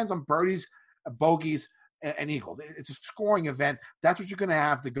just depends on birdies, bogeys, and eagle. It's a scoring event. That's what you're going to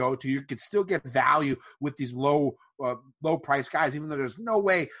have to go to. You could still get value with these low price guys, even though there's no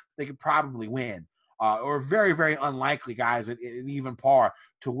way they could probably win. Or very, very unlikely guys at even par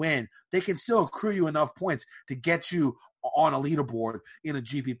to win. They can still accrue you enough points to get you on a leaderboard in a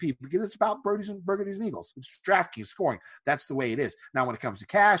GPP because it's about birdies and eagles. It's DraftKings scoring. That's the way it is. Now, when it comes to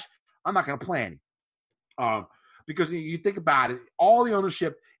cash, I'm not going to play any. Because you think about it, all the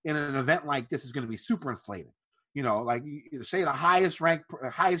ownership in an event like this is going to be super inflated. Say the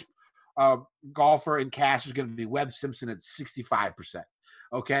highest golfer in cash is going to be Webb Simpson at 65%.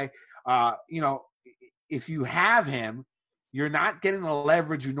 Okay. If you have him, you're not getting the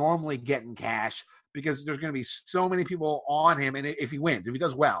leverage you normally get in cash because there's going to be so many people on him. And if he wins, if he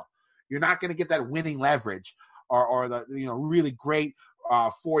does well, you're not going to get that winning leverage or the really great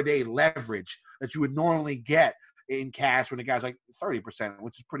 4-day leverage that you would normally get in cash when the guy's like 30%,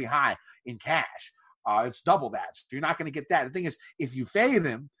 which is pretty high in cash. It's double that. So you're not going to get that. The thing is, if you fade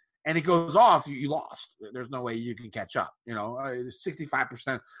him and it goes off, you lost. There's no way you can catch up.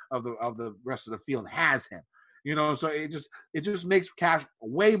 65% of the rest of the field has him. So it just makes cash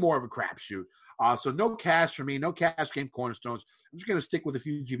way more of a crapshoot. So no cash for me, no cash game cornerstones. I'm just going to stick with a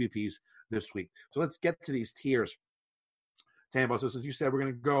few GBPs this week. So let's get to these tiers. Tambo, so since you said we're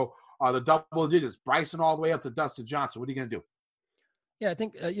going to go the double digits, Bryson all the way up to Dustin Johnson, what are you going to do? Yeah, I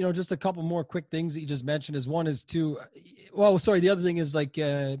think, just a couple more quick things that you just mentioned is one is to, the other thing is like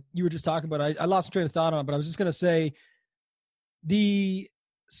you were just talking about, I lost train of thought on it, but I was just going to say the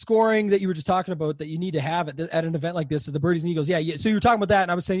scoring that you were just talking about that you need to have at an event like this is the birdies and eagles. Yeah. So you were talking about that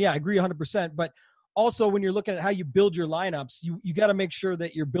and I was saying, yeah, I agree 100%. But also when you're looking at how you build your lineups, you got to make sure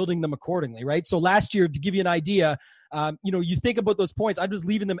that you're building them accordingly, right? So last year, to give you an idea, you think about those points. I'm just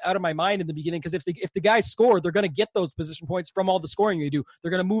leaving them out of my mind in the beginning because if the guys score, they're going to get those position points from all the scoring you do.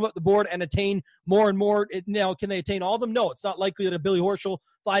 They're going to move up the board and attain more and more. Now, can they attain all of them? No, it's not likely that a Billy Horschel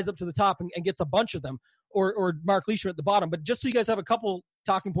flies up to the top and gets a bunch of them or Mark Leishman at the bottom. But just so you guys have a couple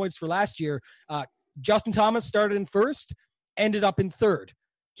talking points for last year, Justin Thomas started in first, ended up in third.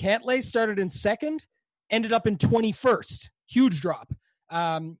 Cantlay started in second, ended up in 21st. Huge drop.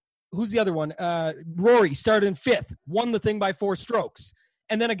 Who's the other one? Rory started in fifth, won the thing by 4 strokes.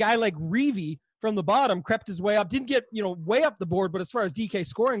 And then a guy like Reavie from the bottom crept his way up, didn't get, way up the board, but as far as DK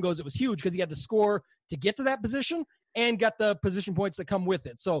scoring goes, it was huge because he had to score to get to that position and got the position points that come with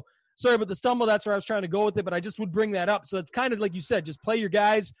it. So sorry about the stumble. That's where I was trying to go with it, but I just would bring that up. So it's kind of like you said, just play your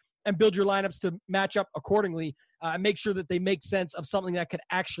guys and build your lineups to match up accordingly and make sure that they make sense of something that could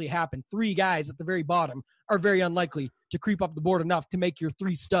actually happen. 3 guys at the very bottom are very unlikely to creep up the board enough to make your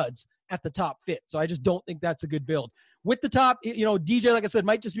 3 studs at the top fit. So I just don't think that's a good build. With the top, DJ, like I said,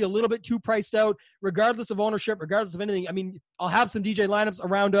 might just be a little bit too priced out, regardless of ownership, regardless of anything. I mean, I'll have some DJ lineups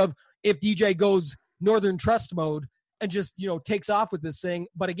around of if DJ goes Northern Trust mode and just, takes off with this thing.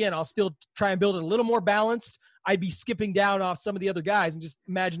 But again, I'll still try and build it a little more balanced. I'd be skipping down off some of the other guys and just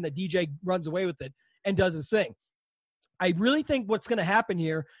imagine that DJ runs away with it and does his thing. I really think what's going to happen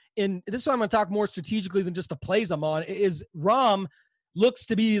here, and this is why I'm going to talk more strategically than just the plays I'm on, is Rahm looks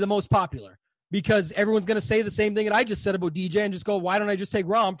to be the most popular because everyone's going to say the same thing that I just said about DJ and just go, why don't I just take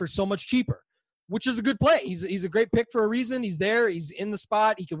Rahm for so much cheaper? Which is a good play. He's a great pick for a reason. He's there. He's in the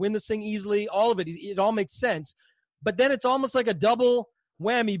spot. He can win this thing easily. All of it. It all makes sense. But then it's almost like a double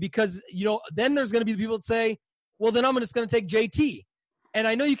whammy because, then there's going to be the people that say, well, then I'm just going to take JT. And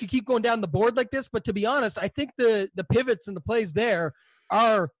I know you could keep going down the board like this, but to be honest, I think the pivots and the plays there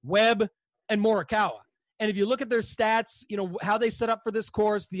are Webb and Morikawa. And if you look at their stats, how they set up for this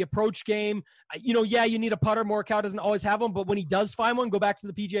course, the approach game, you need a putter. Morikawa doesn't always have them, but when he does find one, go back to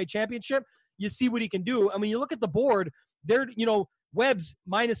the PGA Championship, you see what he can do. I mean, you look at the board, they're, Webb's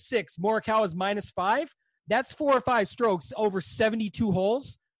 -6, Morikawa's -5. That's 4 or 5 strokes over 72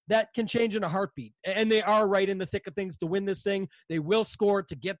 holes. That can change in a heartbeat. And they are right in the thick of things to win this thing. They will score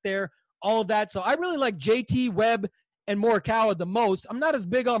to get there, all of that. So I really like JT, Webb, and Morikawa the most. I'm not as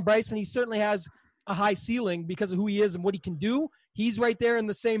big on Bryson. He certainly has a high ceiling because of who he is and what he can do. He's right there in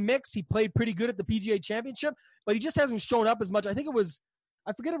the same mix. He played pretty good at the PGA Championship, but he just hasn't shown up as much. I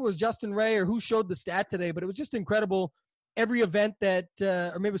forget if it was Justin Ray or who showed the stat today, but it was just incredible. Every event that,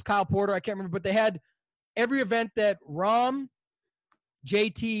 or maybe it was Kyle Porter, I can't remember, but they had every event that Rahm,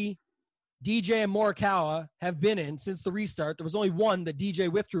 JT, DJ, and Morikawa have been in since the restart. There was only one that DJ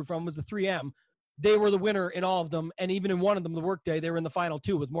withdrew from, was the 3M. They were the winner in all of them, and even in one of them, the workday, they were in the final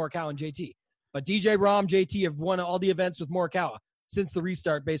 2 with Morikawa and JT. But DJ, Rahm, JT have won all the events with Morikawa since the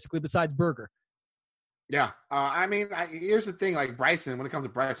restart, basically, besides Berger. Yeah. Here's the thing. Like Bryson, when it comes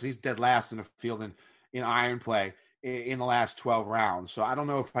to Bryson, he's dead last in the field in iron play in the last 12 rounds. So I don't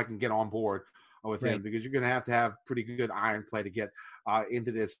know if I can get on board with him because you're going to have pretty good iron play to get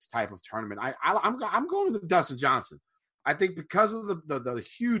into this type of tournament. I'm going to Dustin Johnson. I think because of the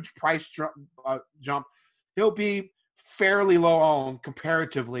huge price jump, he'll be fairly low owned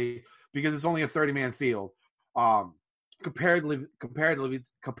comparatively because it's only a 30-man field comparatively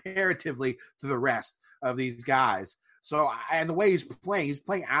to the rest of these guys. So, and the way he's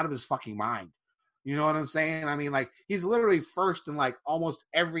playing out of his fucking mind. You know what I'm saying? I mean, like, he's literally first in, like, almost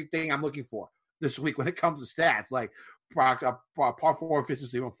everything I'm looking for this week when it comes to stats, like par 4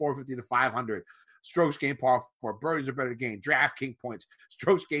 efficiency from 450 to 500, strokes gained par 4, birdies are better gained, DraftKings points,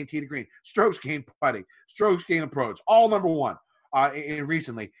 strokes gained tee to green, strokes gained putting, strokes gained approach, all number 1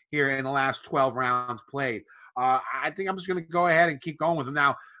 recently here in the last 12 rounds played. I think I'm just going to go ahead and keep going with him.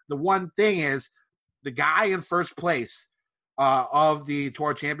 Now, the one thing is the guy in first place of the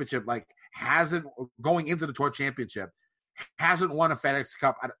Tour Championship, like, hasn't, going into the Tour Championship, hasn't won a FedEx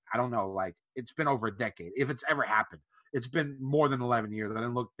Cup. I don't know. Like, it's been over a decade. If it's ever happened, it's been more than 11 years. I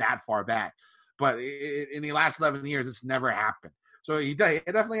didn't look that far back. But in the last 11 years, it's never happened. So it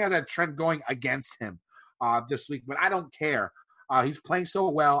definitely has that trend going against him this week. But I don't care. He's playing so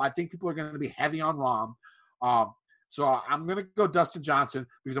well. I think people are going to be heavy on Rahm. So I'm going to go Dustin Johnson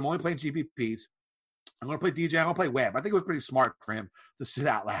because I'm only playing GPPs. I'm going to play DJ. I'm going to play Webb. I think it was pretty smart for him to sit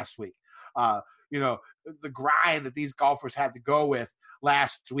out last week. The grind that these golfers had to go with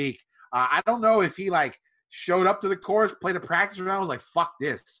last week. I don't know if he showed up to the course, played a practice round, was like, fuck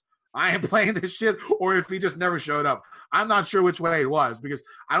this, I ain't playing this shit, or if he just never showed up. I'm not sure which way it was because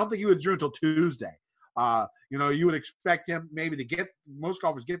I don't think he withdrew until Tuesday. You would expect him maybe to get – most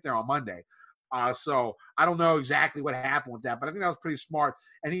golfers get there on Monday. So I don't know exactly what happened with that, but I think that was pretty smart.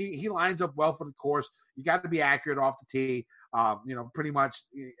 And he lines up well for the course. You got to be accurate off the tee, pretty much.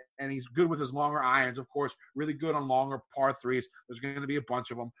 And he's good with his longer irons, of course, really good on longer par threes. There's going to be a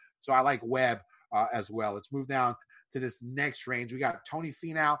bunch of them. So I like Webb as well. Let's move down to this next range. We got Tony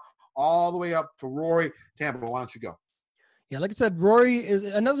Finau all the way up to Rory. Tampa, why don't you go? Yeah, like I said, Rory is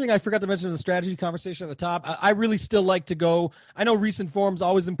another thing I forgot to mention in the strategy conversation at the top. I really still like to go. I know recent form is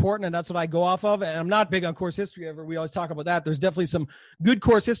always important, and that's what I go off of. And I'm not big on course history ever. We always talk about that. There's definitely some good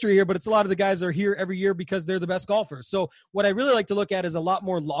course history here, but it's a lot of the guys that are here every year because they're the best golfers. So what I really like to look at is a lot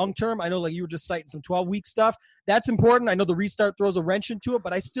more long-term. I know like you were just citing some 12-week stuff. That's important. I know the restart throws a wrench into it,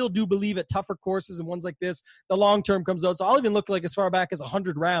 but I still do believe at tougher courses and ones like this, the long-term comes out. So I'll even look like as far back as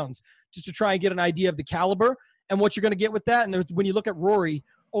 100 rounds just to try and get an idea of the caliber and what you're going to get with that. And when you look at Rory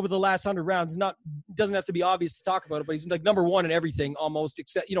over the last 100 rounds, doesn't have to be obvious to talk about it, but he's like number one in everything almost,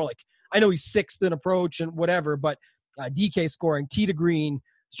 except, I know he's sixth in approach and whatever, but DK scoring, tee to green,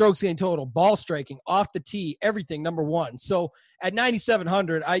 strokes gained total, ball striking, off the tee, everything number one. So at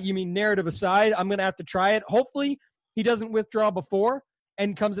 9,700, narrative aside, I'm going to have to try it. Hopefully he doesn't withdraw before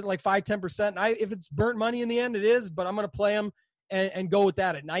and comes at like 5-10%. If it's burnt money in the end, it is, but I'm going to play him and go with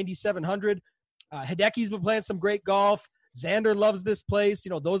that at 9,700. Hideki's been playing some great golf. Xander loves this place.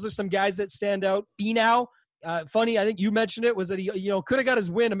 Those are some guys that stand out. Finau, funny, I think you mentioned it, was that he, could have got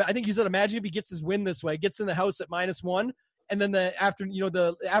his win. I think you said, imagine if he gets his win this way, gets in the house at -1, and then the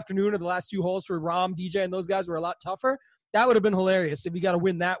afternoon or the last few holes for Rahm, DJ, and those guys were a lot tougher. That would have been hilarious if he got a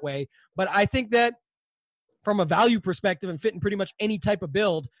win that way. But I think that from a value perspective and fitting pretty much any type of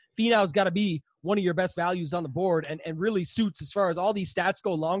build, Finau's got to be one of your best values on the board and really suits as far as all these stats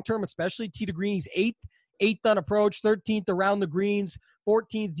go long-term, especially tee to green. He's eighth on approach, 13th around the greens,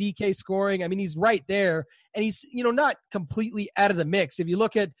 14th DK scoring. I mean, he's right there, and he's, not completely out of the mix. If you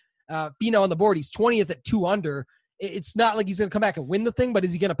look at Finau on the board, he's 20th at 2 under. It's not like he's going to come back and win the thing, but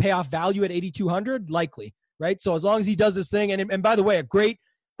is he going to pay off value at 8,200? Likely, right? So as long as he does this thing, and by the way, a great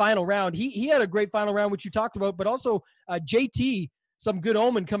final round. He had a great final round, which you talked about, but also JT, some good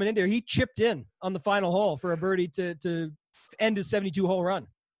omen coming in there. He chipped in on the final hole for a birdie to end his 72-hole run.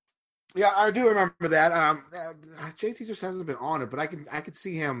 Yeah, I do remember that. JT just hasn't been on it, but I could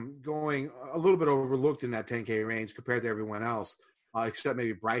see him going a little bit overlooked in that 10K range compared to everyone else, except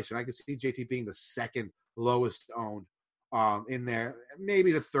maybe Bryson. I could see JT being the second lowest owned in there,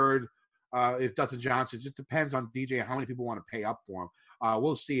 maybe the third if Dustin Johnson. It just depends on DJ and how many people want to pay up for him.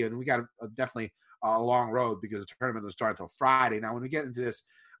 We'll see, and we got definitely a long road because the tournament doesn't start until Friday. Now, when we get into this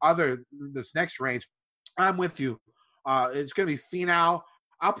next range, I'm with you. It's going to be Finau.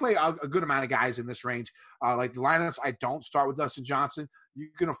 I'll play a good amount of guys in this range. Like the lineups, I don't start with Dustin Johnson. You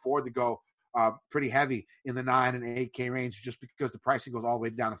can afford to go pretty heavy in the 9 and 8K range just because the pricing goes all the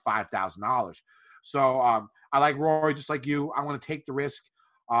way down to $5,000. So I like Rory just like you. I want to take the risk.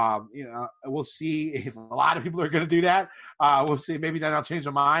 We'll see if a lot of people are going to do that. We'll see. Maybe then I'll change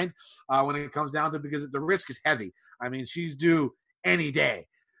their mind when it comes down to it because the risk is heavy. I mean, she's due any day.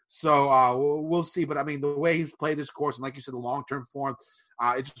 So we'll see. But, I mean, the way he's played this course and, like you said, the long-term form,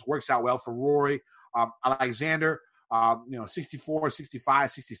 it just works out well for Rory. I like Xander, 64,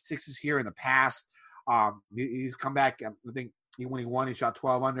 65, 66 is here in the past. He's come back. I think when he won, he shot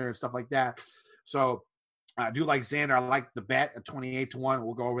 12 under and stuff like that. So I do like Xander. I like the bet at 28-1.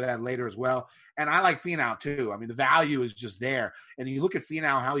 We'll go over that later as well. And I like Finau too. I mean, the value is just there. And you look at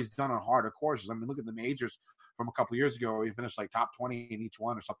Finau, how he's done on harder courses. I mean, look at the majors from a couple of years ago where he finished like top 20 in each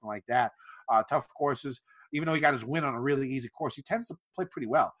one or something like that. Tough courses. Even though he got his win on a really easy course, he tends to play pretty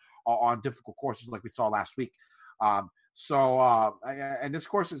well on difficult courses like we saw last week. And this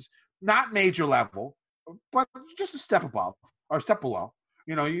course is not major level, but just a step above or a step below.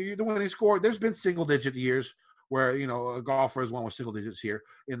 When he scored, there's been single-digit years where, a golfer has won with single digits here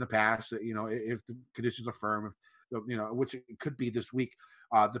in the past, if the conditions are firm, which it could be this week.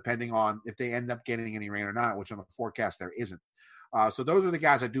 depending on if they end up getting any rain or not, which on the forecast there isn't. So those are the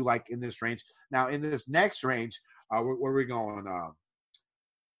guys I do like in this range. Now, in this next range, where are we going?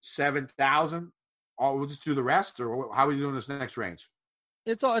 7,000? We'll just do the rest, or how are we doing this next range?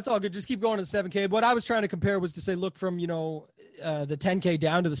 It's all good. Just keep going to 7K. What I was trying to compare was to say, look from, the 10K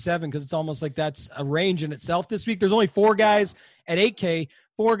down to the 7, because it's almost like that's a range in itself this week. There's only 4 guys at 8K,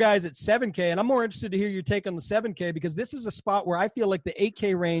 4 guys at 7K, and I'm more interested to hear your take on the 7K, because this is a spot where I feel like the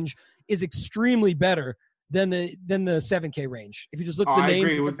 8K range is extremely better than the 7K range. If you just look at the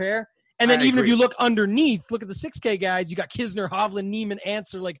names and compare. And then even if you look underneath, look at the 6K guys, you got Kisner, Hovland, Neiman,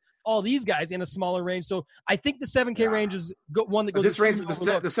 Answer, like all these guys in a smaller range. So I think the 7K range is one that goes. This range, the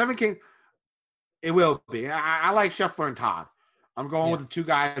 7K, it will be. I like Scheffler and Todd. I'm going with the 2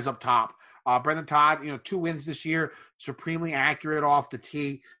 guys up top. Brendan Todd, 2 wins this year, supremely accurate off the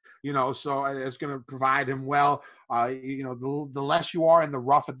tee, so it's going to provide him well. The less you are in the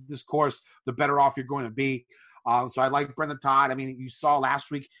rough at this course, the better off you're going to be. So I like Brendan Todd. I mean, you saw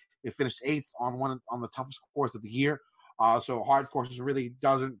last week, it finished 8th on the toughest course of the year. So hard courses really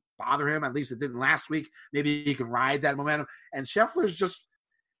doesn't bother him. At least it didn't last week. Maybe he can ride that momentum. And Scheffler's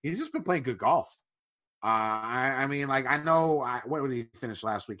he's just been playing good golf. I know what did he finish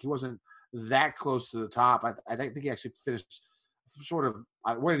last week? He wasn't that close to the top. I think he actually finished sort of.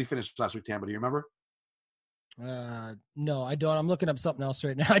 Where did he finish last week, Tampa? Do you remember? No, I don't. I'm looking up something else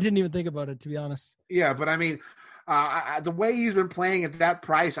right now. I didn't even think about it, to be honest. Yeah, but I mean, the way he's been playing at that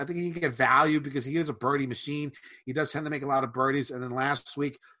price, I think he can get value because he is a birdie machine. He does tend to make a lot of birdies. And then last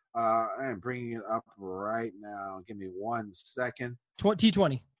week, I'm bringing it up right now. Give me 1 second.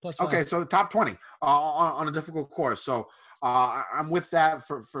 T20 plus 5. Okay, so the top 20 on a difficult course. So I'm with that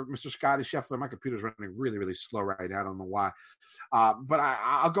for Mr. Scotty Scheffler. My computer's running really, really slow right now. I don't know why. But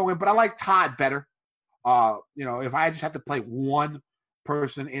I'll go in. But I like Todd better. If I just had to play one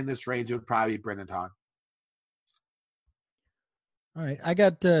person in this range, it would probably be Brendan Todd. All right, I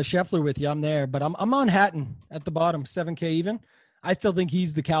got Scheffler with you. I'm there, but I'm on Hatton at the bottom, 7K even. I still think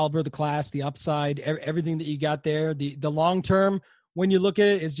he's the caliber, the class, the upside, everything that you got there. The long term, when you look at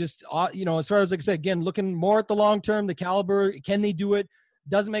it, is just as far as, like I said, again, looking more at the long term, the caliber. Can they do it?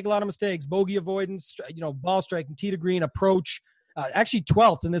 Doesn't make a lot of mistakes. Bogey avoidance, ball striking, tee to green, approach. Actually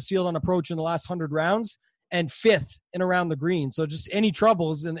 12th in this field on approach in the last 100 rounds, and 5th in around the green. So just any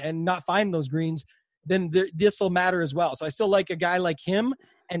troubles and not finding those greens, then this will matter as well. So I still like a guy like him,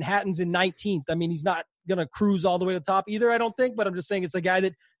 and Hatton's in 19th. I mean, he's not going to cruise all the way to the top either, I don't think, but I'm just saying it's a guy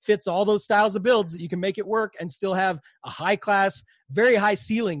that fits all those styles of builds that you can make it work and still have a high class, very high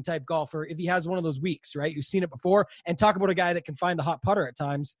ceiling type golfer if he has one of those weeks, right? You've seen it before. And talk about a guy that can find the hot putter at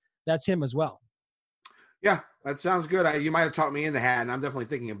times. That's him as well. Yeah, that sounds good. You might have talked me into Hatton. I'm definitely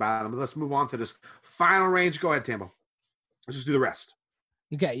thinking about him. But let's move on to this final range. Go ahead, Tambo. Let's just do the rest.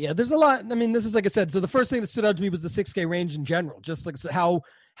 Okay, yeah, there's a lot. I mean, this is like I said. So the first thing that stood out to me was the 6K range in general. Just like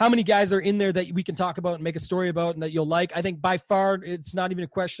how many guys are in there that we can talk about and make a story about and that you'll like. I think by far, it's not even a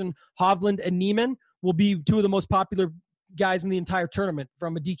question. Hovland and Neiman will be 2 of the most popular guys in the entire tournament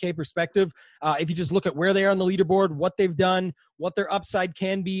from a DK perspective. If you just look at where they are on the leaderboard, what they've done, what their upside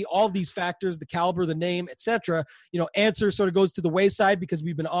can be, all of these factors, the caliber, the name, etc. Answer sort of goes to the wayside because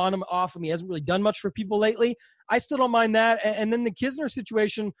we've been on him, off him. He hasn't really done much for people lately. I still don't mind that. And then the Kisner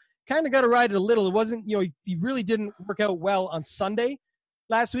situation kind of got to ride it a little. It wasn't, he really didn't work out well on Sunday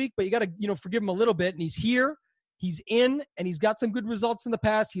last week, but you got to, forgive him a little bit. And he's here, he's in, and he's got some good results in the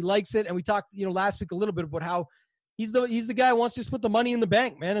past. He likes it. And we talked, last week a little bit about how he's the guy who wants to just put the money in the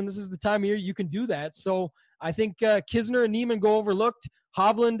bank, man. And this is the time of year you can do that. So I think Kisner and Neiman go overlooked.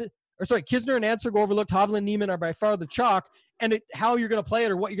 Kisner and Answer go overlooked. Hovland and Neiman are by far the chalk. And how you're going to play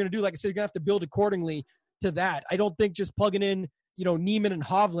it or what you're going to do, like I said, you're going to have to build accordingly to that. I don't think just plugging in, Neiman and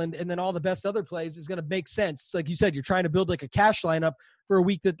Hovland and then all the best other plays is going to make sense. It's like you said, you're trying to build like a cash lineup for a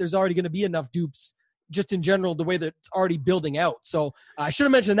week that there's already going to be enough dupes just in general, the way that it's already building out. So I should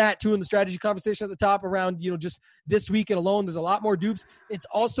have mentioned that too in the strategy conversation at the top around, just this weekend alone, there's a lot more dupes. It's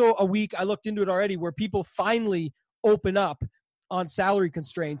also a week, I looked into it already, where people finally open up on salary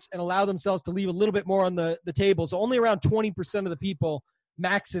constraints and allow themselves to leave a little bit more on the table. So only around 20% of the people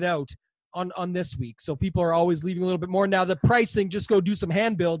max it out on this week. So people are always leaving a little bit more. Now the pricing, just go do some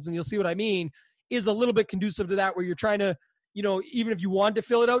hand builds and you'll see what I mean, is a little bit conducive to that, where you're trying to, even if you want to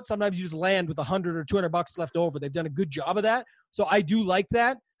fill it out, sometimes you just land with $100 or $200 left over. They've done a good job of that. So I do like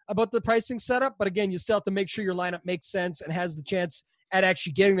that about the pricing setup. But again, you still have to make sure your lineup makes sense and has the chance at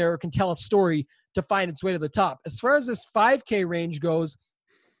actually getting there or can tell a story to find its way to the top. As far as this 5K range goes,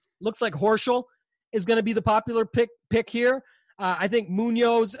 looks like Horschel is going to be the popular pick here. I think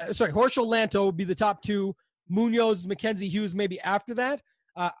Horschel, Lanto would be the top 2. Munoz, Mackenzie Hughes maybe after that.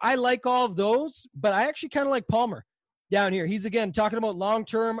 I like all of those, but I actually kind of like Palmer down here. He's, again, talking about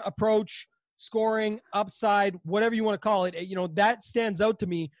long-term approach, scoring, upside, whatever you want to call it. That stands out to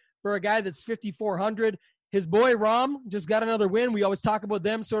me for a guy that's 5,400. His boy Rahm just got another win. We always talk about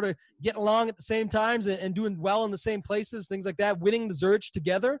them sort of getting along at the same times and doing well in the same places, things like that, winning the Zurich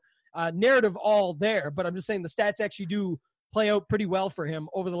together. Narrative all there, but I'm just saying the stats actually do play out pretty well for him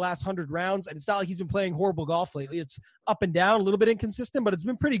over the last 100 rounds. And it's not like he's been playing horrible golf lately. It's up and down, a little bit inconsistent, but it's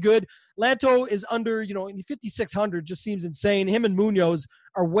been pretty good. Lanto is under, 5,600, just seems insane. Him and Munoz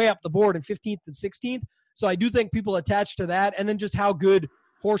are way up the board in 15th and 16th. So I do think people attach to that. And then just how good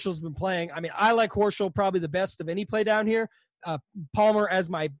Horschel's been playing. I mean, I like Horschel probably the best of any play down here. Palmer as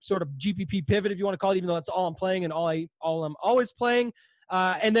my sort of GPP pivot, if you want to call it, even though that's all I'm playing and all I'm always playing.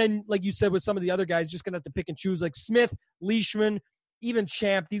 And then, like you said, with some of the other guys, just going to have to pick and choose, like Smith, Leishman, even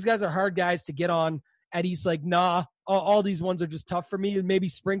Champ. These guys are hard guys to get on at East Lake. All these ones are just tough for me, and maybe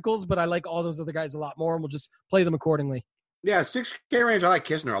Sprinkles, but I like all those other guys a lot more, and we'll just play them accordingly. Yeah, 6K range, I like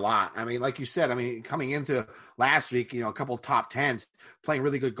Kisner a lot. I mean, like you said, coming into last week, a couple of top 10s, playing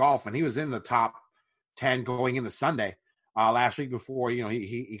really good golf, and he was in the top 10 going into Sunday last week before,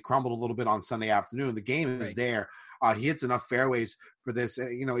 he crumbled a little bit on Sunday afternoon. The game is there. He hits enough fairways for this.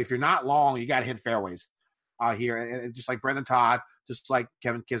 If you're not long, you got to hit fairways here. And just like Brendan Todd, just like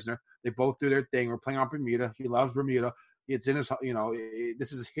Kevin Kisner, they both do their thing. We're playing on Bermuda. He loves Bermuda. It's in his,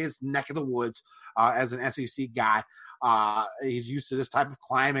 this is his neck of the woods as an SEC guy. He's used to this type of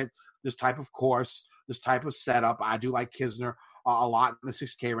climate, this type of course, this type of setup. I do like Kisner a lot in the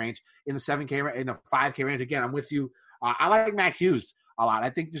 6K range. In the 7K, in the 5K range, again, I'm with you. I like Mac Hughes a lot. I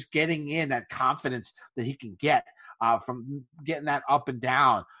think just getting in that confidence that he can get from getting that up and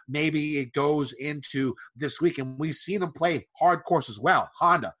down, maybe it goes into this week. And we've seen him play hard course as well.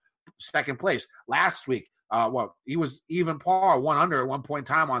 Honda, second place. Last week, he was even par, 1 under at one point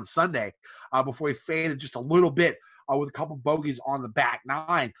in time on Sunday before he faded just a little bit with a couple bogeys on the back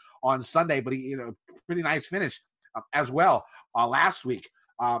nine on Sunday. But he, pretty nice finish as well last week.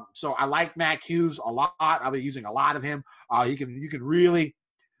 So I like Mac Hughes a lot. I've been using a lot of him. You can really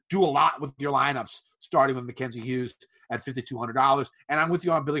do a lot with your lineups, starting with Mackenzie Hughes at $5,200. And I'm with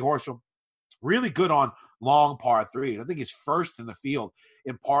you on Billy Horschel. Really good on long par threes. I think he's first in the field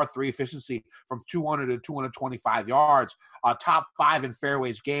in par three efficiency from 200 to 225 yards. Top 5 in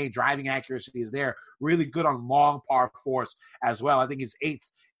fairways gained. Driving accuracy is there. Really good on long par fours as well. I think he's 8th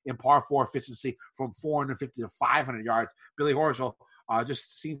in par 4 efficiency from 450 to 500 yards. Billy Horschel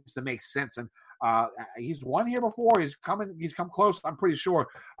just seems to make sense. And he's won here before. He's come close. I'm pretty sure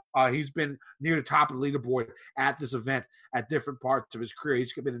he's been near the top of the leaderboard at this event at different parts of his career.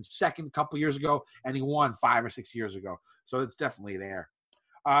 He's been in second a couple years ago, and he won 5 or 6 years ago. So it's definitely there.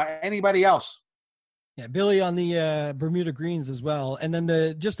 Anybody else? Yeah, Billy on the Bermuda greens as well. And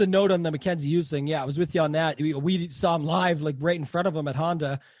then just a note on the Mackenzie Hughes thing. Yeah, I was with you on that. We saw him live, like right in front of him at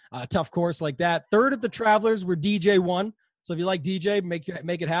Honda. Tough course like that. Third at the Travelers where DJ won. So if you like DJ, make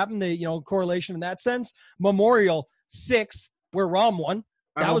it happen. The correlation in that sense. Memorial 6th where Rahm won.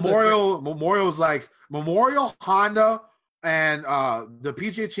 Memorial's like Memorial, Honda, and the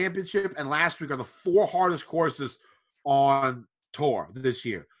PGA Championship and last week are the 4 hardest courses on tour this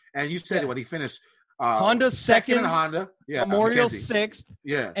year. And you said when he finished Honda second in Honda, Memorial Mackenzie.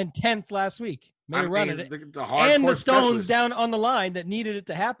 6th, and 10th last week. Made a run at it. The stones down on the line that needed it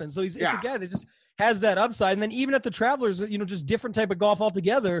to happen. So it's a guy that just has that upside. And then even at the Travelers, just different type of golf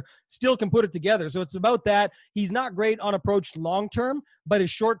altogether, still can put it together. So it's about that. He's not great on approach long-term, but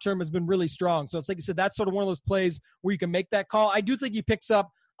his short-term has been really strong. So it's like I said, that's sort of one of those plays where you can make that call. I do think he picks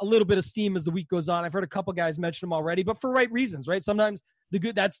up a little bit of steam as the week goes on. I've heard a couple guys mention him already, but for right reasons, right? Sometimes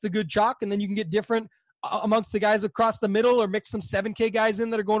that's the good chalk, and then you can get different amongst the guys across the middle or mix some 7K guys in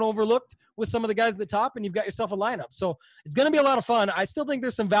that are going overlooked with some of the guys at the top, and you've got yourself a lineup. So it's going to be a lot of fun. I still think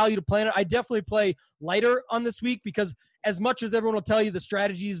there's some value to playing it. I definitely play lighter on this week because as much as everyone will tell you the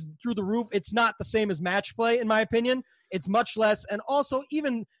strategy is through the roof, it's not the same as match play, in my opinion. It's much less. And also,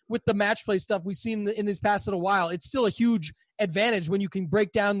 even with the match play stuff we've seen in this past little while, it's still a huge advantage when you can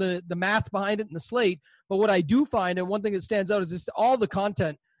break down the math behind it in the slate. But what I do find, and one thing that stands out, is just all the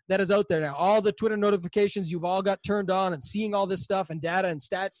content that is out there now, all the Twitter notifications you've all got turned on and seeing all this stuff and data and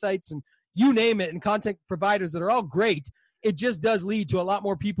stat sites and you name it, and content providers that are all great. It just does lead to a lot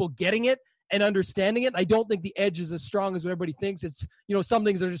more people getting it and understanding it. I don't think the edge is as strong as what everybody thinks. It's, some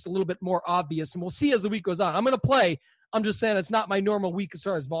things are just a little bit more obvious, and we'll see as the week goes on. I'm going to play. I'm just saying it's not my normal week as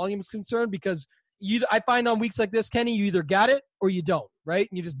far as volume is concerned because I find on weeks like this, Kenny, you either got it or you don't, right?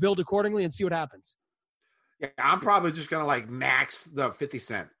 And you just build accordingly and see what happens. Yeah, I'm probably just going to max the 50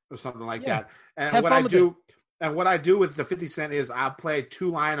 cent or something like that. And Have what I do, And what I do with the 50 cent is I play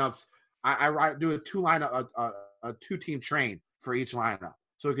two lineups. I do a two-team train for each lineup,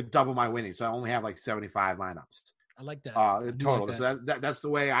 so it could double my winnings. So I only have like 75 lineups. I like that. In total. Like that. So that's the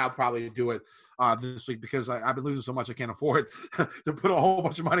way I'll probably do it this week, because I've been losing so much I can't afford to put a whole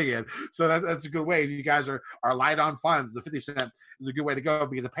bunch of money in. So that's a good way. If you guys are light on funds, the 50 cent is a good way to go,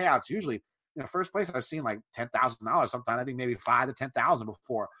 because the payouts usually, first place I've seen like $10,000. Sometimes I think maybe $5,000 to $10,000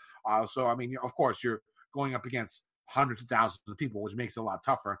 before. So I mean, of course, you're going up against hundreds of thousands of people, which makes it a lot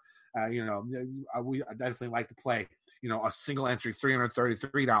tougher. I definitely like to play, a single entry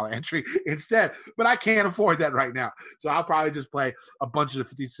 $333 entry instead, but I can't afford that right now. So I'll probably just play a bunch of the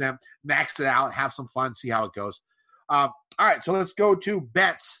 50 cent, max it out, have some fun, see how it goes. All right, so let's go to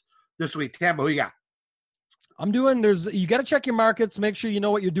bets this week. Tambo, who you got? You got to check your markets, make sure you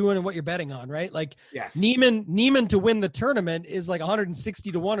know what you're doing and what you're betting on, right? Like, yes. Neiman to win the tournament is like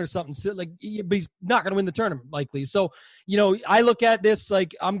 160 to 1 or something. So like, but he's not going to win the tournament likely. So, I look at this,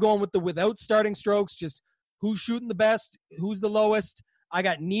 like, I'm going with the without starting strokes, just who's shooting the best, who's the lowest. I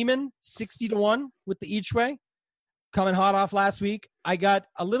got Neiman 60 to 1 with the each way, coming hot off last week. I got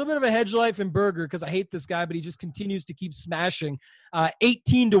a little bit of a hedge life in Berger because I hate this guy, but he just continues to keep smashing.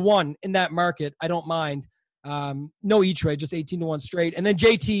 18 to 1 in that market. I don't mind. No each way, just 18 to 1 straight. And then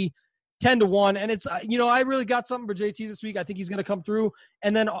JT 10 to 1. And it's, I really got something for JT this week. I think he's going to come through.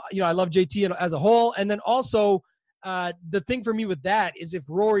 And then, I love JT as a whole. And then also, the thing for me with that is if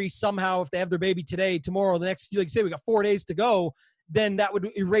Rory somehow, if they have their baby today, tomorrow, the next, like you say, we got 4 days to go, then that would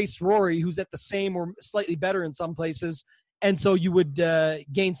erase Rory, who's at the same or slightly better in some places. And so you would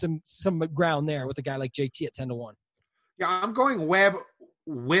gain some ground there with a guy like JT at 10 to 1. Yeah, I'm going Webb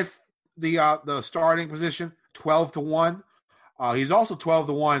with the starting position, 12 to 1. He's also 12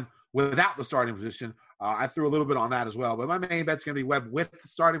 to 1 without the starting position. I threw a little bit on that as well, but my main bet's going to be Webb with the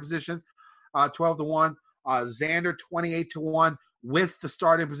starting position, 12 to 1. Xander 28 to 1 with the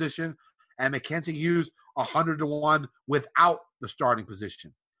starting position, and Mackenzie Hughes 100 to 1 without the starting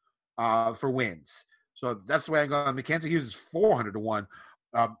position for wins. So that's the way I'm going. Mackenzie Hughes is 400 to 1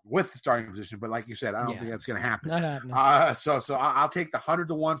 with the starting position, but like you said, I don't think that's going to happen. Not happening. So I'll take the 100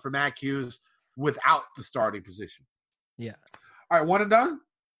 to 1 for Mac Hughes without the starting position. Yeah. All right, one and done.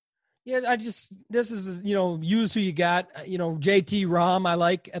 Yeah, this is use who you got. JT Rahm I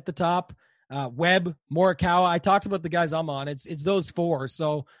like at the top. Webb, Morikawa. I talked about the guys I'm on. It's those four.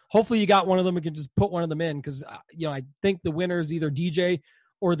 So hopefully you got one of them and can just put one of them in, because I think the winner is either DJ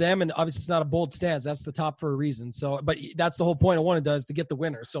or them, and obviously it's not a bold stance. That's the top for a reason. So, but that's the whole point of one it does, to get the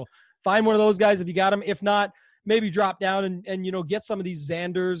winner. So find one of those guys if you got them. If not, maybe drop down and get some of these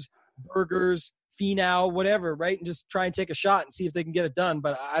Xanders, Bergers, Finau, whatever, right? And just try and take a shot and see if they can get it done.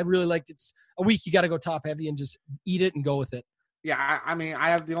 But I really like, it's a week you got to go top heavy and just eat it and go with it. Yeah, I mean, I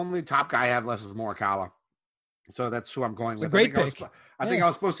have the only top guy I have less is Morikawa, so that's who I'm going with. Great pick. I think I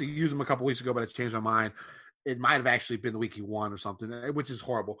was supposed to use him a couple weeks ago, but I changed my mind. It might have actually been the week he won or something, which is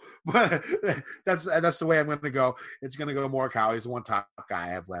horrible. But that's the way I'm going to go. It's going to go Morikawa. He's the one top guy I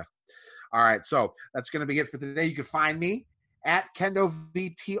have left. All right, so that's going to be it for today. You can find me at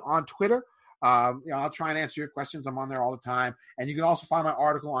KendoVT on Twitter. I'll try and answer your questions. I'm on there all the time, and you can also find my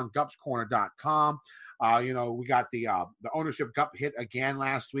article on GupsCorner.com. We got the ownership Gup hit again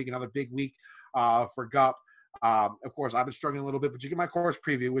last week, another big week for Gup. Of course, I've been struggling a little bit, but you get my course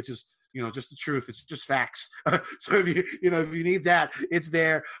preview, which is, just the truth. It's just facts. So if you need that, it's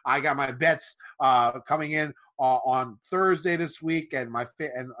there. I got my bets coming in on Thursday this week, and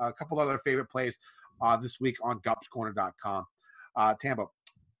and a couple other favorite plays this week on GupsCorner.com. Tambo.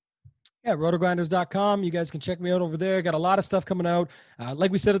 Yeah, rotogrinders.com. You guys can check me out over there. Got a lot of stuff coming out.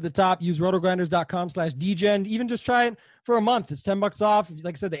 Like we said at the top, use rotogrinders.com/DGen. Even just try it for a month. It's $10 off.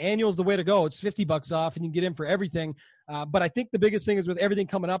 Like I said, the annual is the way to go. It's $50 off, and you can get in for everything. But I think the biggest thing is with everything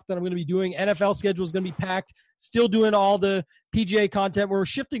coming up that I'm going to be doing, NFL schedule is going to be packed. Still doing all the PGA content. We're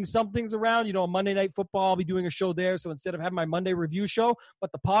shifting some things around. Monday Night Football, I'll be doing a show there. So instead of having my Monday review show,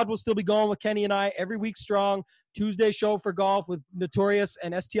 but the pod will still be going with Kenny and I every week strong. Tuesday show for golf with Notorious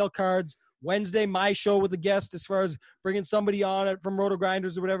and STL Cards. Wednesday, my show with a guest as far as bringing somebody on it from Roto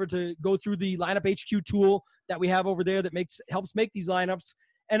Grinders or whatever to go through the Lineup HQ tool that we have over there that helps make these lineups.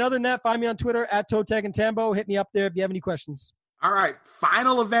 And other than that, find me on Twitter at Toteg and Tambo. Hit me up there if you have any questions. All right.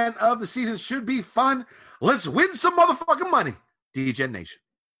 Final event of the season should be fun. Let's win some motherfucking money. DGen Nation.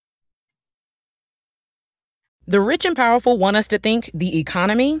 The rich and powerful want us to think the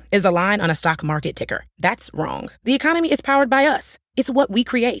economy is a line on a stock market ticker. That's wrong. The economy is powered by us. It's what we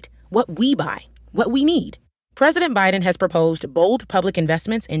create, what we buy, what we need. President Biden has proposed bold public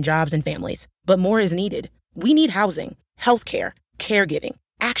investments in jobs and families, but more is needed. We need housing, healthcare, caregiving,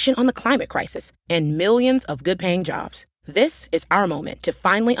 action on the climate crisis, and millions of good-paying jobs. This is our moment to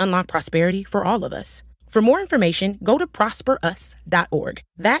finally unlock prosperity for all of us. For more information, go to prosperus.org.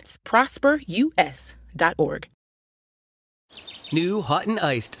 That's prosperus.org. New hot and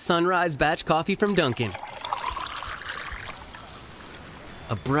iced Sunrise Batch Coffee from Dunkin'.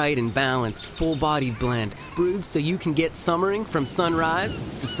 A bright and balanced, full-bodied blend brewed so you can get summering from sunrise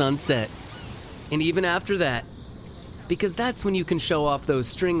to sunset. And even after that, because that's when you can show off those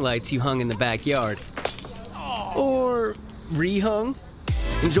string lights you hung in the backyard. Or rehung.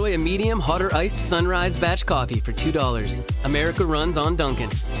 Enjoy a medium, hotter iced Sunrise Batch Coffee for $2. America runs on Dunkin'.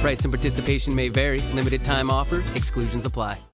 Price and participation may vary. Limited time offer. Exclusions apply.